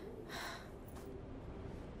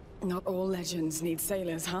 Not all legends need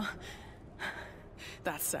sailors, huh?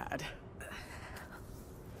 That's sad.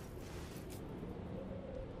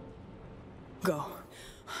 Go.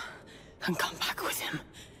 And come back with him.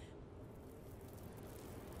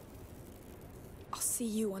 I'll see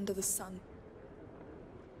you under the sun.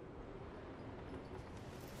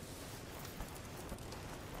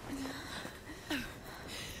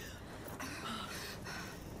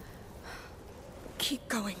 Keep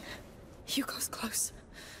going. Hugo's close.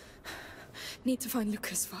 Need to find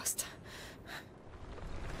Lucas first.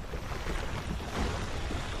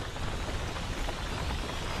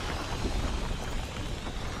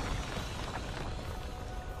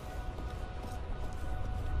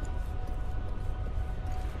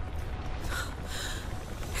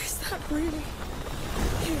 Is that really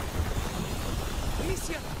you?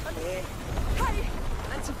 Amicia, I'm here. Hey!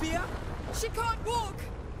 And Sophia? She can't walk!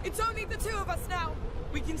 It's only the two of us now!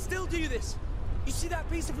 We can still do this. You see that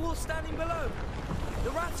piece of wall standing below? The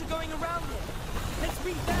rats are going around it. Let's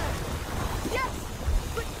meet there. Yes!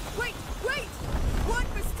 But wait! One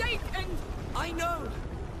mistake and... I know,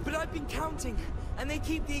 but I've been counting, and they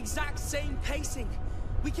keep the exact same pacing.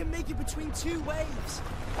 We can make it between two waves.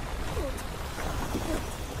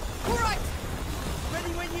 All right!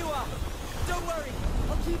 Ready when you are. Don't worry,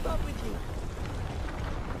 I'll keep up with you.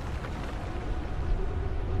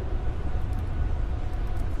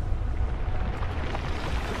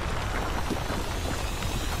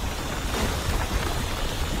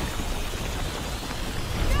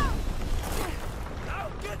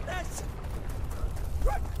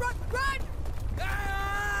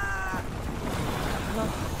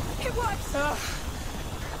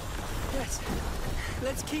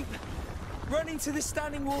 Let's keep running to the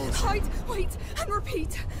standing walls. Hide, wait, and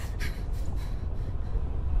repeat.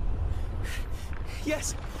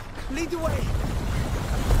 Yes, lead the way.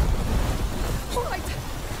 All right.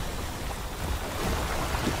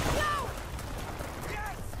 Now!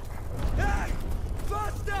 Yes! Ah!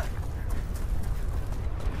 Faster!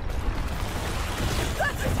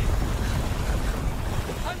 That's it!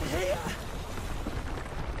 I'm here!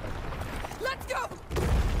 Let's go!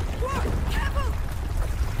 Whoa! Careful!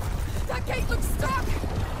 That gate looks stuck!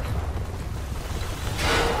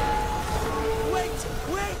 Wait!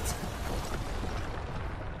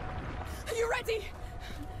 Are you ready?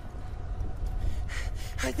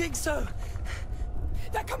 I think so.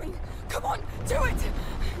 They're coming! Come on, do it!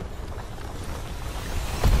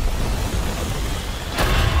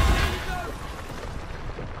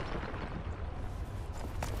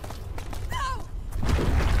 No!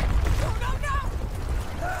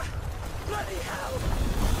 No! Bloody hell!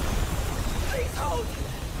 Please hold!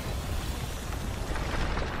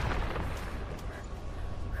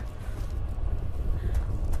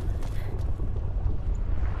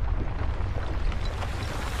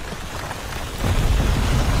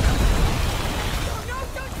 No,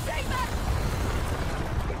 don't say that!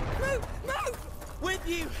 Move! With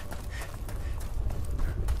you!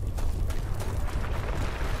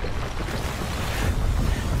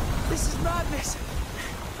 This is madness!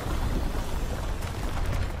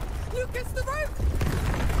 Lucas, the rope!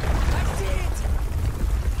 I see it!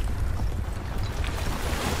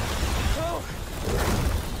 Oh!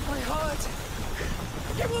 My heart!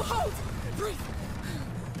 It will hold! Breathe!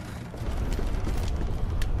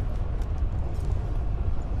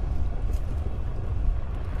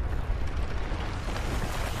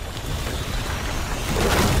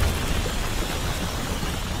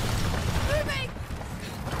 Moving!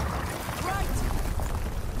 Right!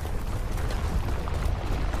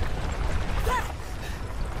 There!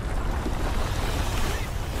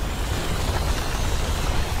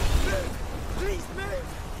 Move! Please move!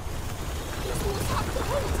 This will have to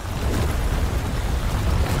hold!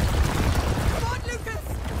 Come on, Lucas!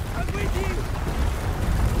 I'm with you!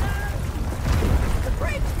 No! The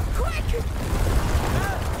bridge! Quick!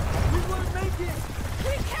 No! We won't make it!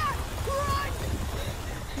 We can! Run!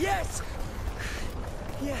 Yes!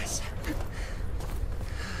 Yes!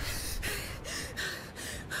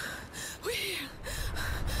 We're here.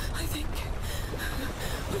 I think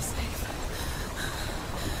we're safe.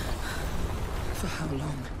 For how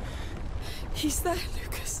long? He's there,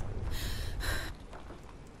 Lucas.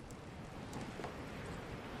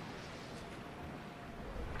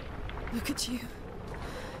 Look at you.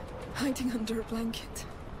 Hiding under a blanket.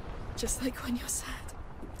 Just like when you're sad.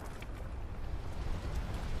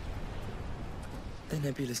 The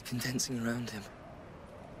nebula's condensing around him.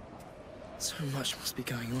 So much must be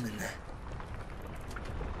going on in there.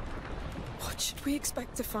 What should we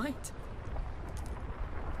expect to find?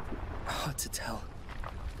 Hard to tell.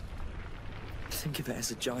 Think of it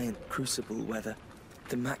as a giant crucible where the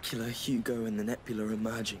macula, Hugo, and the nebula are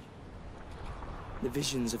merging. The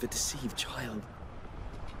visions of a deceived child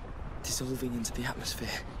dissolving into the atmosphere,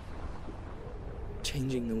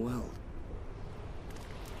 changing the world.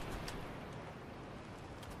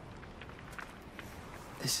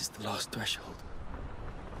 This is the last threshold.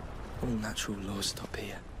 All natural laws stop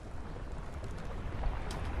here.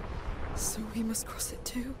 So we must cross it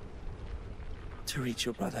too? To reach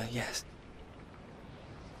your brother, yes.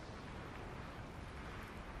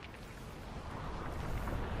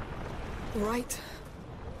 Right.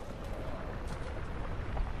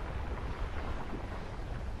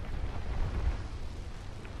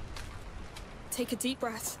 Take a deep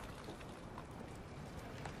breath.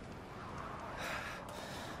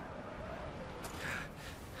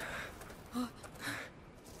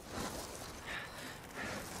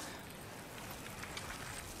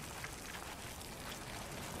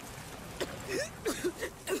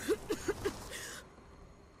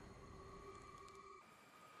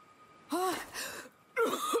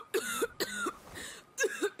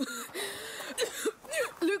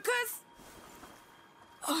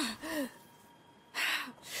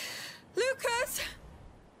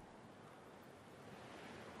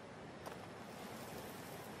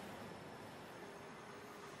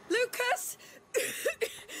 Lucas!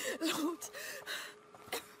 Lord!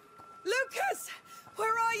 Lucas!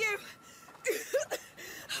 Where are you?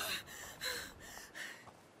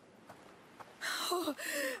 Oh,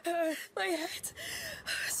 my head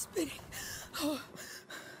spinning. Oh.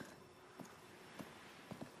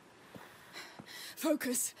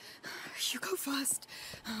 Focus. You go first.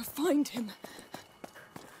 Find him.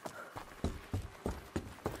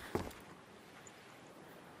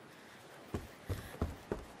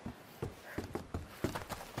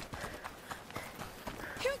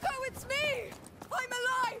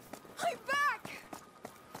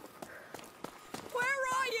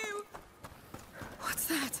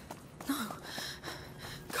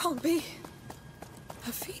 Can't be.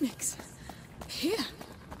 A phoenix. Here.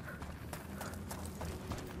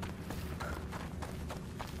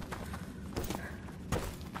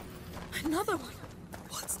 Another one.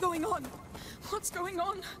 What's going on? What's going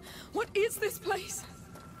on? What is this place?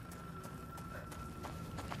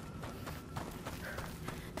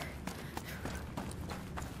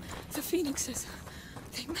 The phoenixes.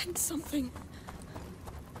 They meant something.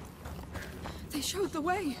 They showed the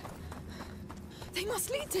way. They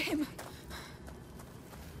must lead to him.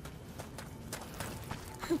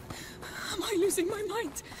 Am I losing my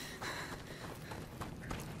mind?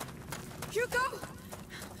 Hugo!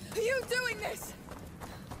 Are you doing this?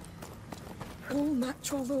 All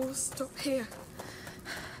natural laws stop here.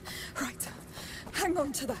 Right. Hang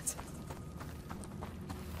on to that.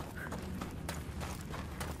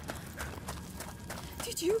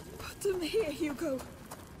 Did you put them here, Hugo?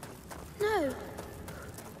 No.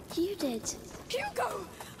 You did. Hugo!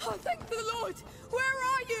 Oh, thank the Lord! Where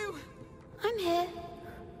are you? I'm here.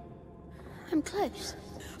 I'm close.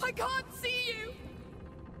 I can't see you!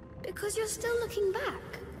 Because you're still looking back.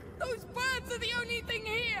 Those birds are the only thing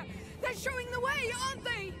here! They're showing the way, aren't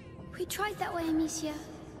they? We tried that way, Amicia,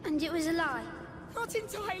 and it was a lie. Not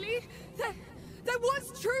entirely. There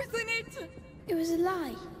was truth in it! It was a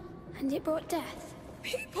lie, and it brought death.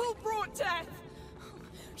 People brought death!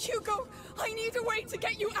 Hugo, I need a way to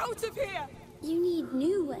get you out of here! You need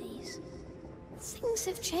new ways. Things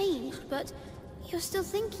have changed, but you're still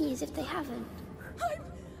thinking as if they haven't.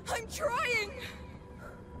 I'm trying!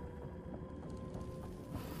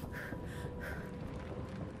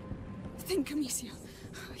 Think, Amicia.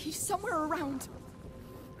 He's somewhere around.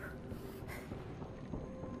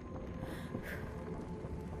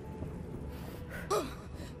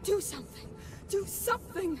 Do something! Do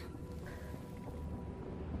something!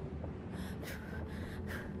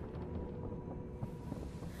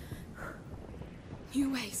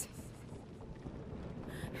 New ways.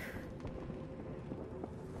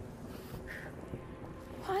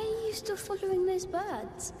 Why are you still following those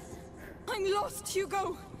birds? I'm lost,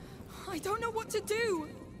 Hugo! I don't know what to do!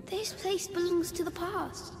 This place belongs to the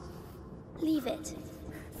past. Leave it.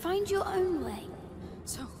 Find your own way.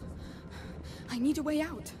 So, I need a way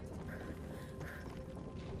out.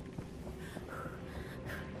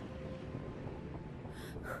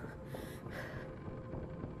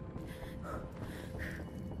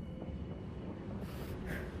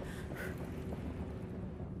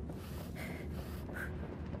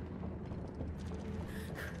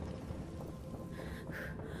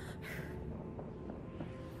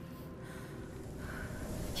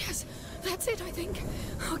 That's it, I think.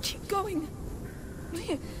 I'll keep going.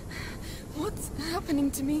 What's happening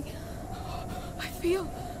to me? I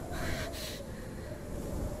feel...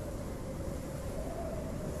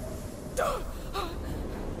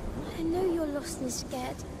 I know you're lost and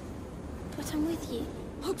scared, but I'm with you.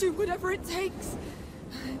 I'll do whatever it takes.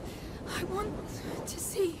 I want to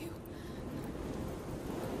see you.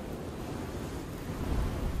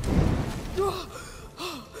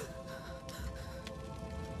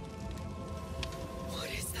 What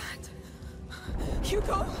is that?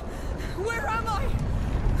 Hugo, where am I?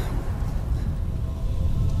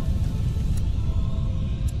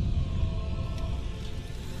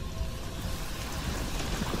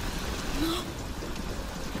 No.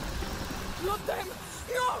 Not them.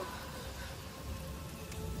 No!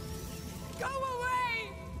 Go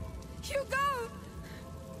away! Hugo!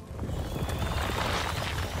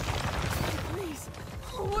 Please.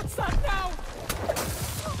 What's that now?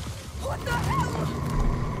 What the hell?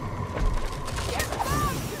 Get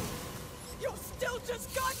back! You're still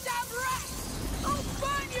just goddamn rats! I'll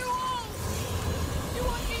burn you all! You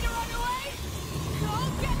want me to run away?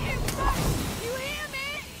 I'll get him back! You hear me?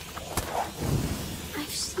 I've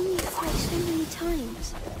seen you fight so many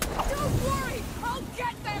times. Don't worry! I'll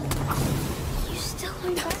get them! You still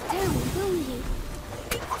won't back down, will you?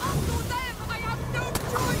 It's us or them! I have no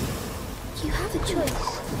choice! You have a choice,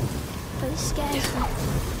 but it scares me.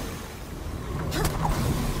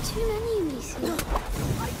 Too many, Amicia.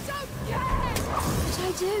 I don't care! But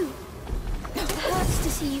I do. It hurts to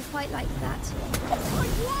see you fight like that.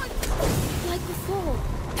 Like what? Like before.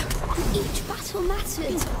 And each battle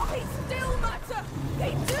mattered. They still matter!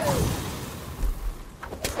 They do!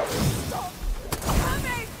 Stop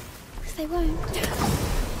coming! They won't.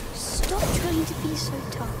 Stop trying to be so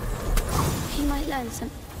tough. You might learn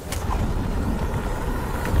something.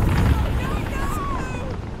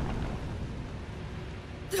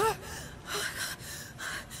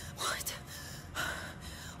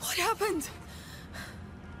 What happened?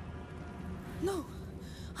 No,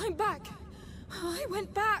 I'm back. I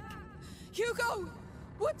went back. Hugo,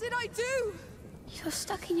 what did I do? You're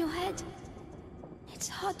stuck in your head. It's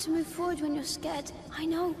hard to move forward when you're scared. I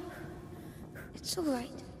know. It's all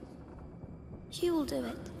right. You will do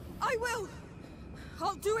it. I will.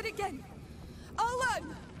 I'll do it again. I'll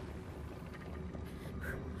learn.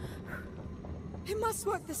 It must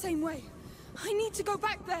work the same way. I need to go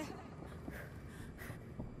back there.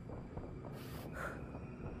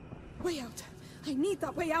 Way out. I need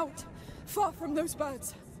that way out. Far from those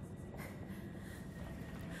birds.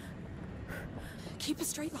 Keep a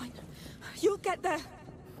straight line. You'll get there.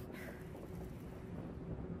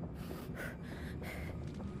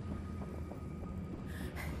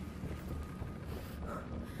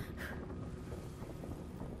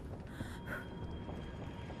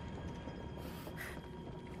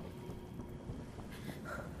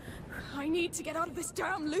 I need to get out of this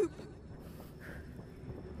damn loop.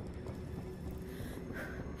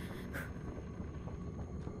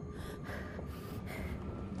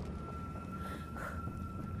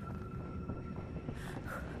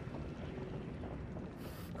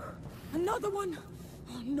 Another one!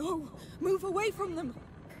 Oh no! Move away from them!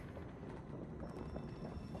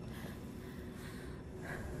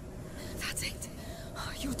 That's it!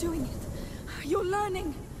 Oh, you're doing it! You're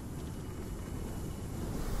learning!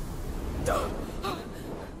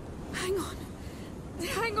 Hang on!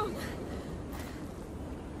 Hang on!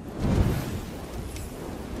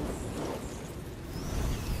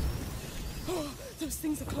 Oh, those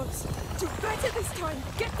things are close. Do better this time!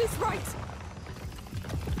 Get this right!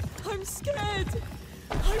 I'm scared!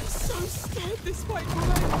 I'm so scared this fight will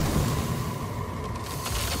end!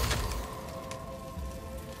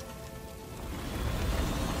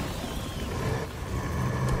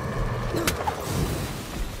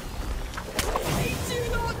 I hate you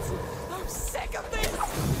lot! I'm sick of this!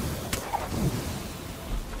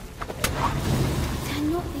 They're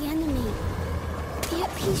not the enemy. Be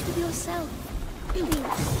at peace with yourself. Please.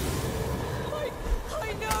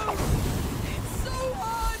 I know! It's so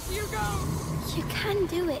hard, Hugo! You can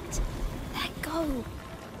do it. Let go.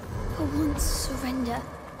 For once, surrender.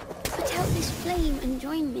 Put out this flame and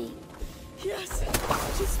join me. Yes,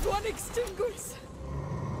 just one extinguish.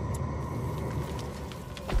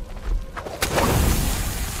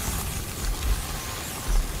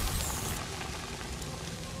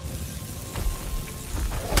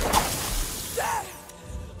 There!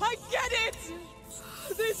 I get it!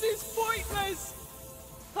 This is pointless!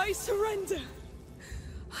 I surrender.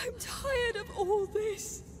 I'm tired of all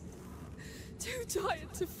this. Too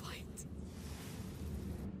tired to fight.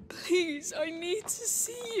 Please, I need to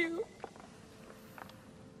see you.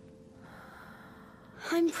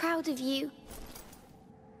 I'm proud of you.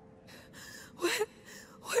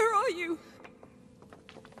 Where are you?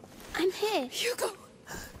 I'm here. Hugo!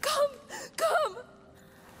 Come! Come!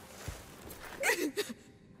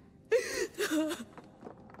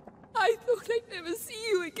 I thought I'd never see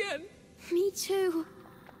you again. Me too.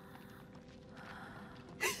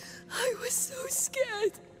 I was so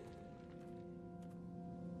scared.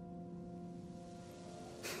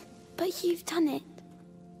 But you've done it.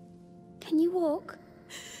 Can you walk?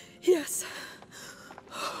 Yes.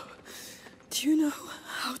 Do you know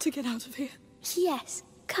how to get out of here? Yes.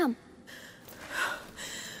 Come.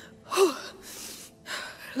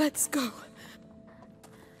 Let's go.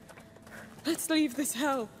 Let's leave this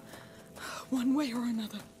hell. One way or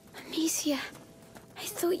another. Amicia, I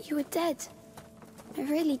thought you were dead. I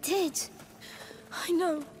really did. I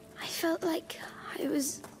know. I felt like I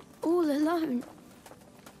was all alone.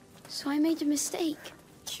 So I made a mistake.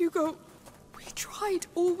 Hugo, we tried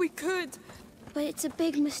all we could. But it's a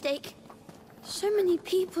big mistake. So many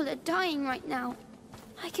people are dying right now.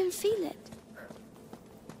 I can feel it.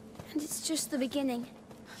 And it's just the beginning.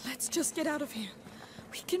 Let's just get out of here.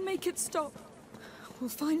 We can make it stop. We'll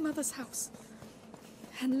find Mother's house.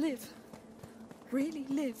 And live. Really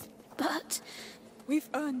live. But... we've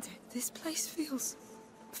earned it. This place feels...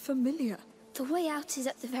 familiar. the way out is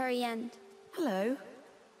at the very end. Hello.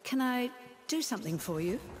 Can I do something for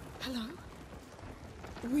you? Hello?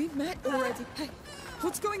 We met already. Hey,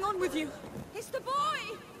 what's going on with you? It's the boy!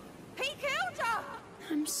 He killed her!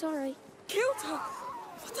 I'm sorry. Killed her?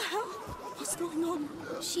 What the hell? What's going on?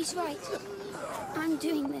 She's right. I'm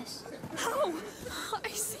doing this. How? I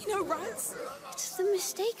see no rats. It's the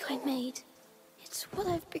mistake I made. It's what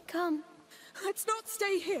I've become. Let's not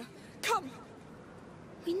stay here. Come.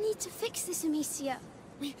 We need to fix this, Amicia.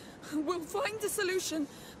 We'll find a solution,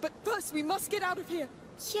 but first we must get out of here.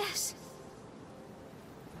 Yes.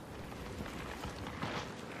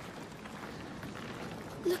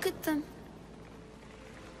 Look at them.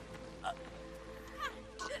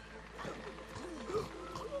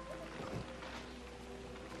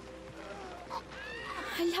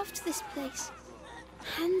 I loved this place.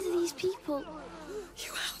 And these people.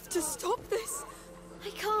 You have to stop this.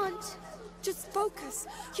 I can't. Just focus.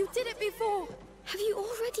 You did it before. Have you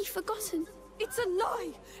already forgotten? It's a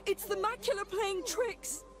lie. It's the macula playing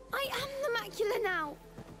tricks. I am the macula now.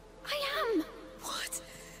 I am. What?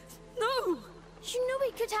 No. You knew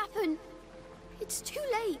it could happen. It's too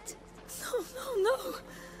late. No.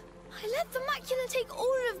 I let the macula take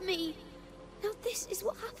all of me. Now this is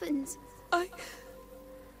what happens.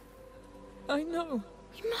 I know.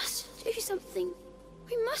 We must do something.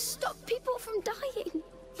 We must stop people from dying.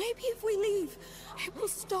 Maybe if we leave, it will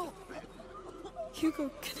stop.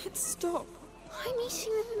 Hugo, can it stop? I'm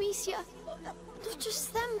eating with Amicia. Not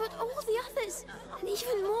just them, but all the others. And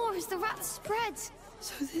even more as the rats spread.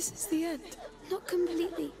 So this is the end? Not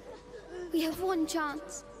completely. We have one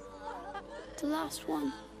chance. The last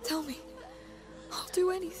one. Tell me. I'll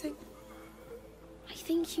do anything. I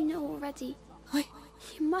think you know already.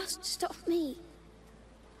 You must stop me.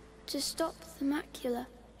 To stop the macula.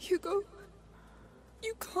 Hugo,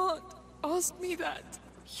 you can't ask me that.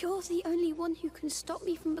 You're the only one who can stop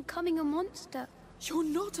me from becoming a monster. You're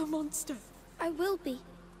not a monster. I will be.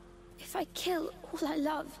 If I kill all I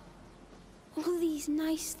love. All these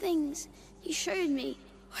nice things you showed me.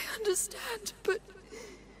 I understand, but...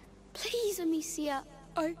 Please, Amicia.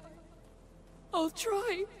 I'll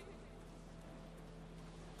try.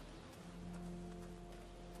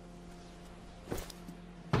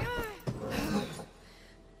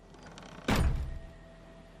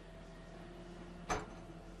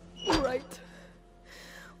 Right.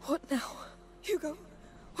 What now? Hugo,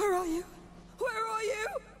 where are you? Where are you?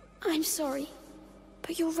 I'm sorry,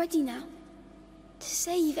 but you're ready now. To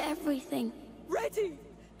save everything. Ready?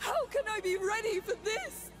 How can I be ready for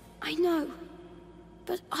this? I know,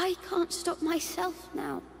 but I can't stop myself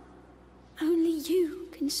now. Only you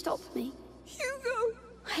can stop me. Hugo!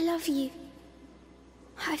 I love you.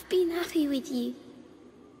 I've been happy with you.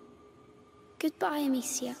 Goodbye,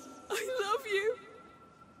 Amicia. I love you.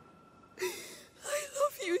 I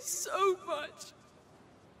love you so much.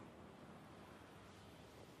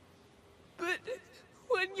 But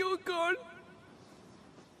when you're gone,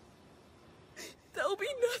 there'll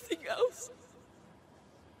be nothing else.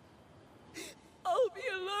 I'll be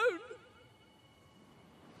alone.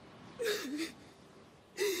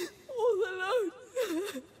 All alone.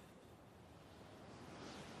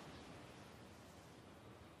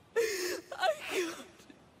 I can't.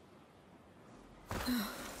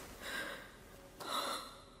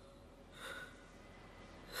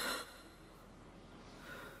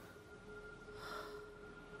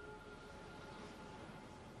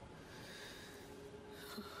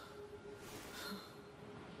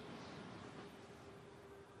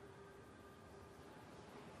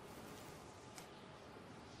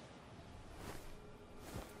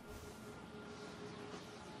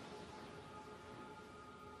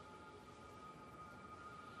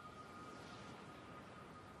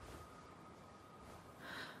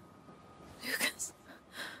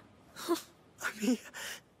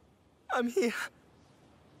 I'm here.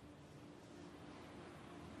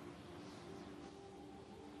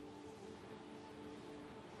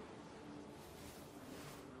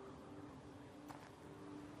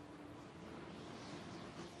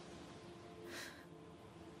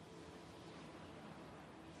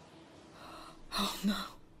 Oh no.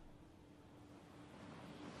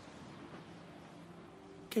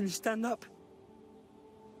 Can you stand up?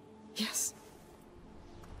 Yes.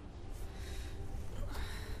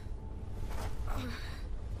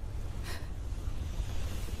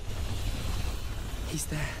 He's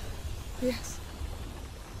there. Yes.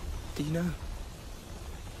 Do you know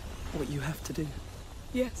what you have to do?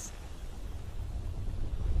 Yes.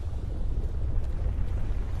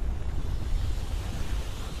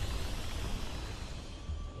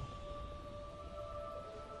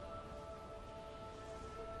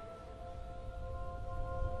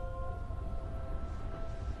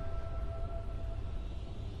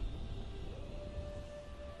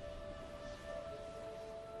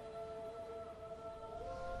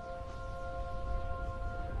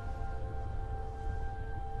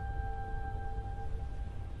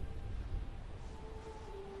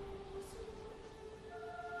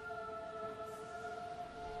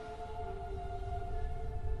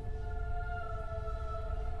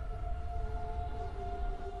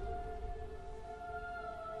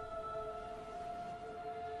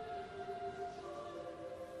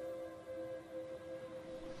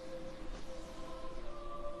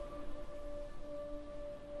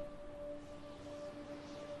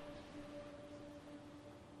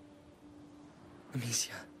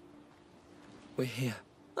 Amicia, we're here.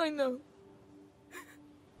 I know.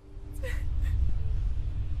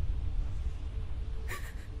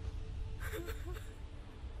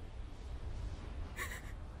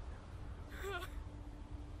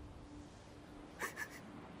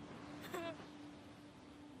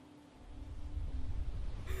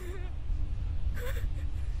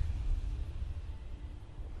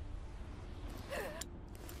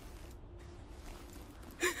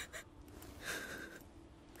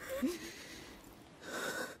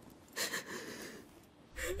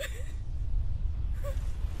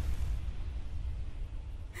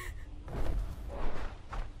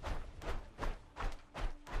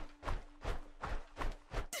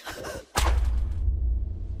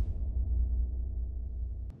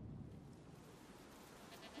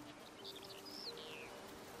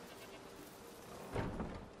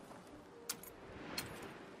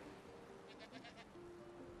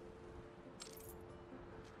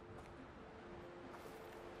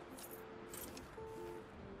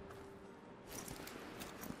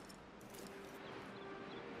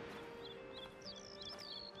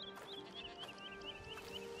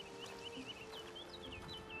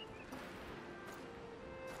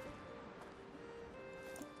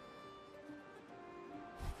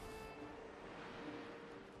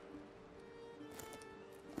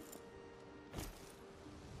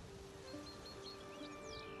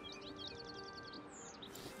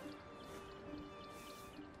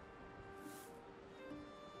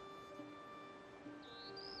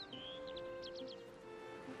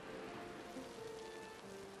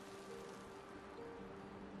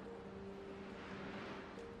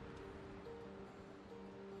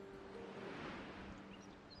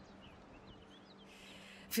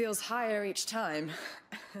 Feels higher each time.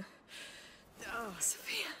 Oh,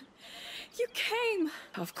 Sophia, you came!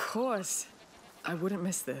 Of course. I wouldn't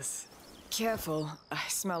miss this. Careful, I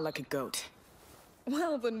smell like a goat.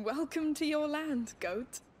 Well then, welcome to your land,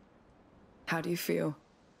 goat. How do you feel?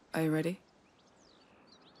 Are you ready?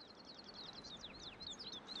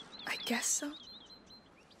 I guess so.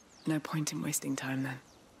 No point in wasting time then.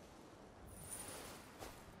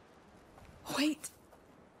 Wait.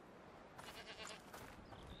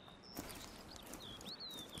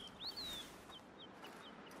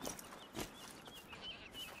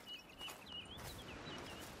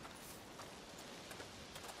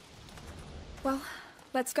 Well,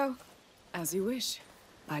 let's go. As you wish.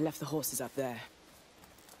 I left the horses up there.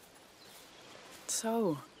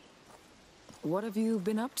 So, what have you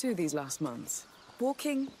been up to these last months?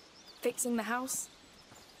 Walking, fixing the house,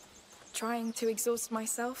 trying to exhaust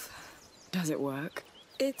myself. Does it work?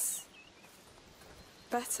 It's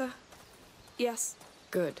better. Yes.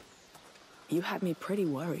 Good. You had me pretty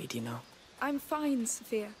worried, you know. I'm fine,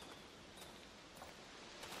 Sophia.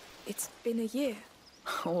 It's been a year.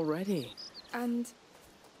 Already? And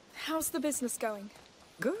how's the business going?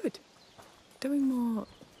 Good. Doing more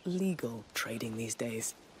legal trading these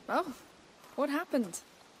days. Oh, what happened?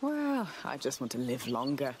 Well, I just want to live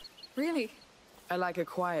longer. Really? I like a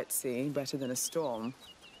quiet sea better than a storm.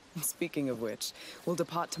 Speaking of which, we'll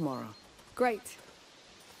depart tomorrow. Great.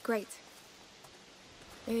 Great.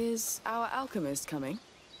 Is our alchemist coming?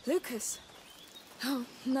 Lucas? Oh,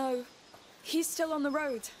 no. He's still on the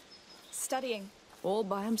road. Studying. All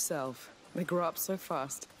by himself. They grow up so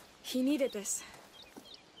fast. He needed this.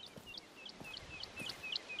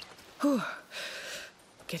 Whew.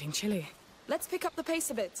 Getting chilly. Let's pick up the pace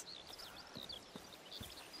a bit.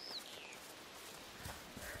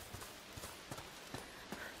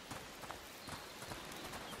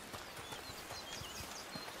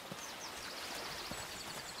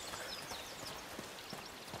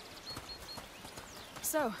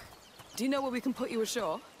 So, do you know where we can put you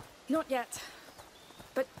ashore? Not yet.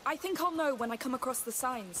 But I think I'll know when I come across the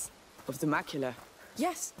signs. Of the macula?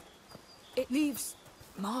 Yes. It leaves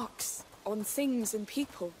marks on things and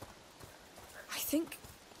people. I think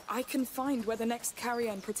I can find where the next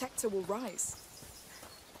carrier and protector will rise.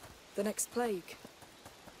 The next plague.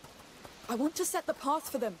 I want to set the path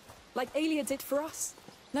for them, like Aelia did for us.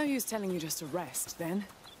 No use telling you just to rest, then.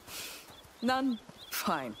 None.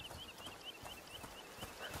 Fine.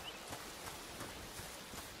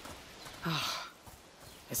 Ah,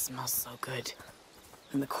 it smells so good.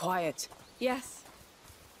 And the quiet. Yes.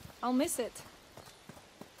 I'll miss it.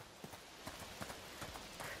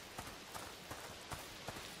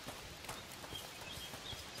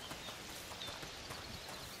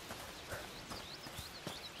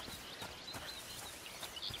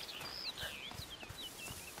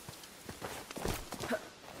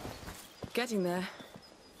 Getting there.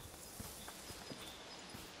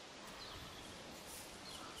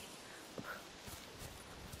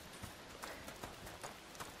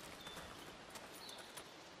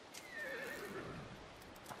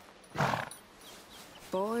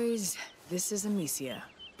 Boys, this is Amicia.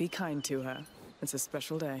 Be kind to her. It's a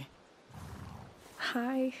special day.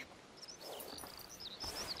 Hi.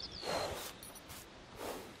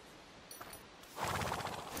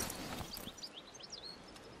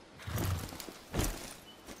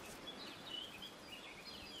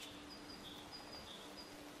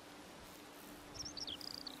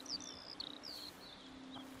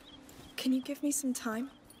 Can you give me some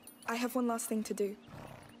time? I have one last thing to do.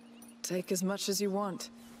 Take as much as you want.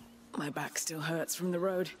 My back still hurts from the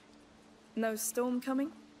road. No storm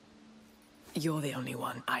coming? You're the only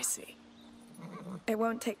one I see. It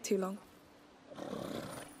won't take too long.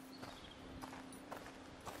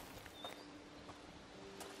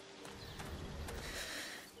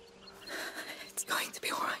 It's going to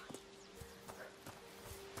be all right.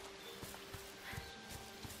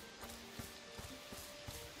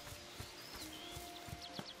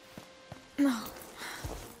 No.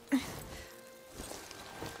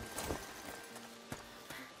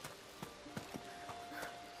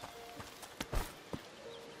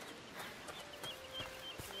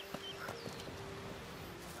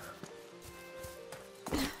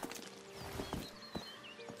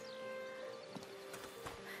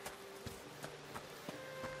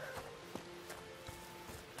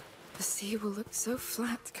 The sea will look so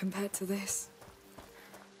flat compared to this.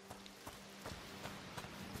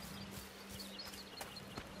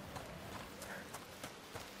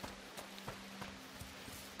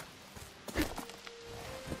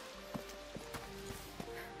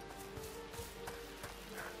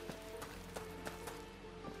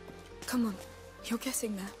 Come on, you're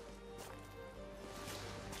getting there.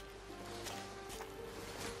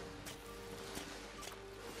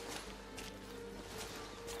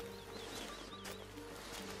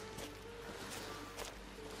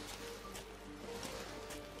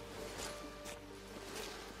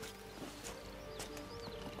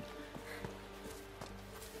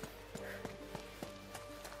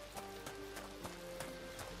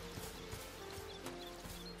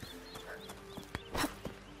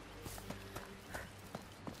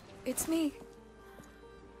 It's me.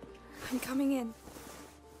 I'm coming in.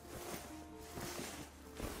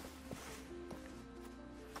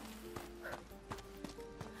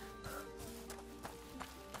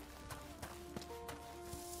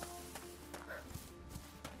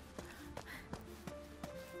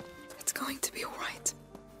 It's going to be all right.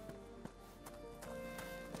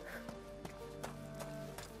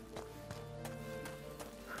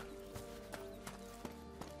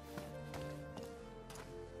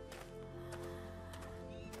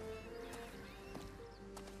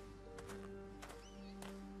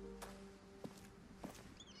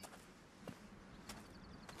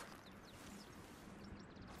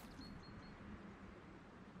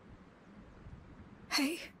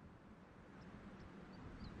 Hey.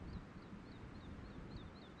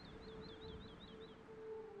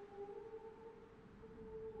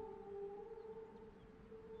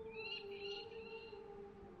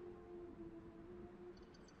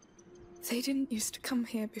 They didn't used to come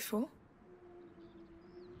here before.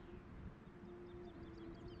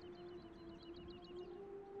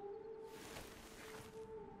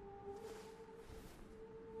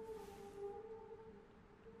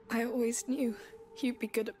 I always knew you'd be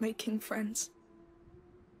good at making friends.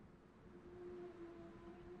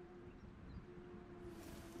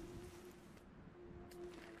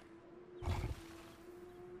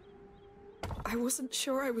 I wasn't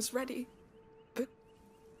sure I was ready, but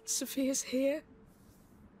Sophia's here.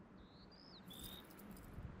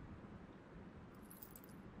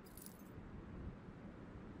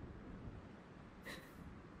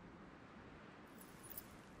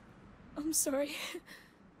 I'm sorry.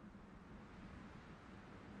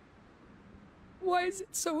 Why is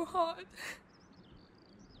it so hard?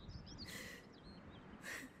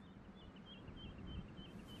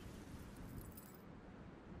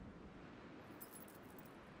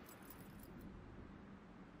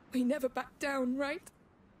 We never backed down, right?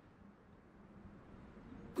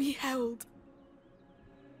 We held.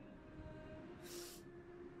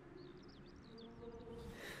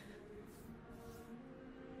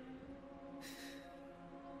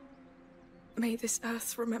 May this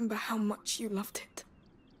earth remember how much you loved it.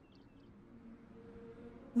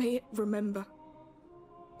 May it remember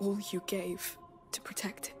all you gave to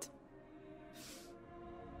protect it.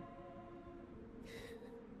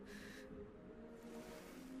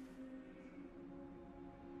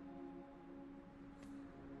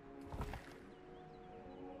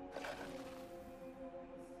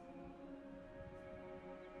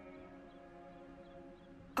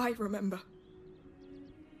 I remember.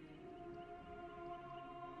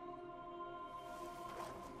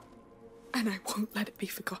 And I won't let it be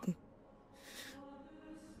forgotten.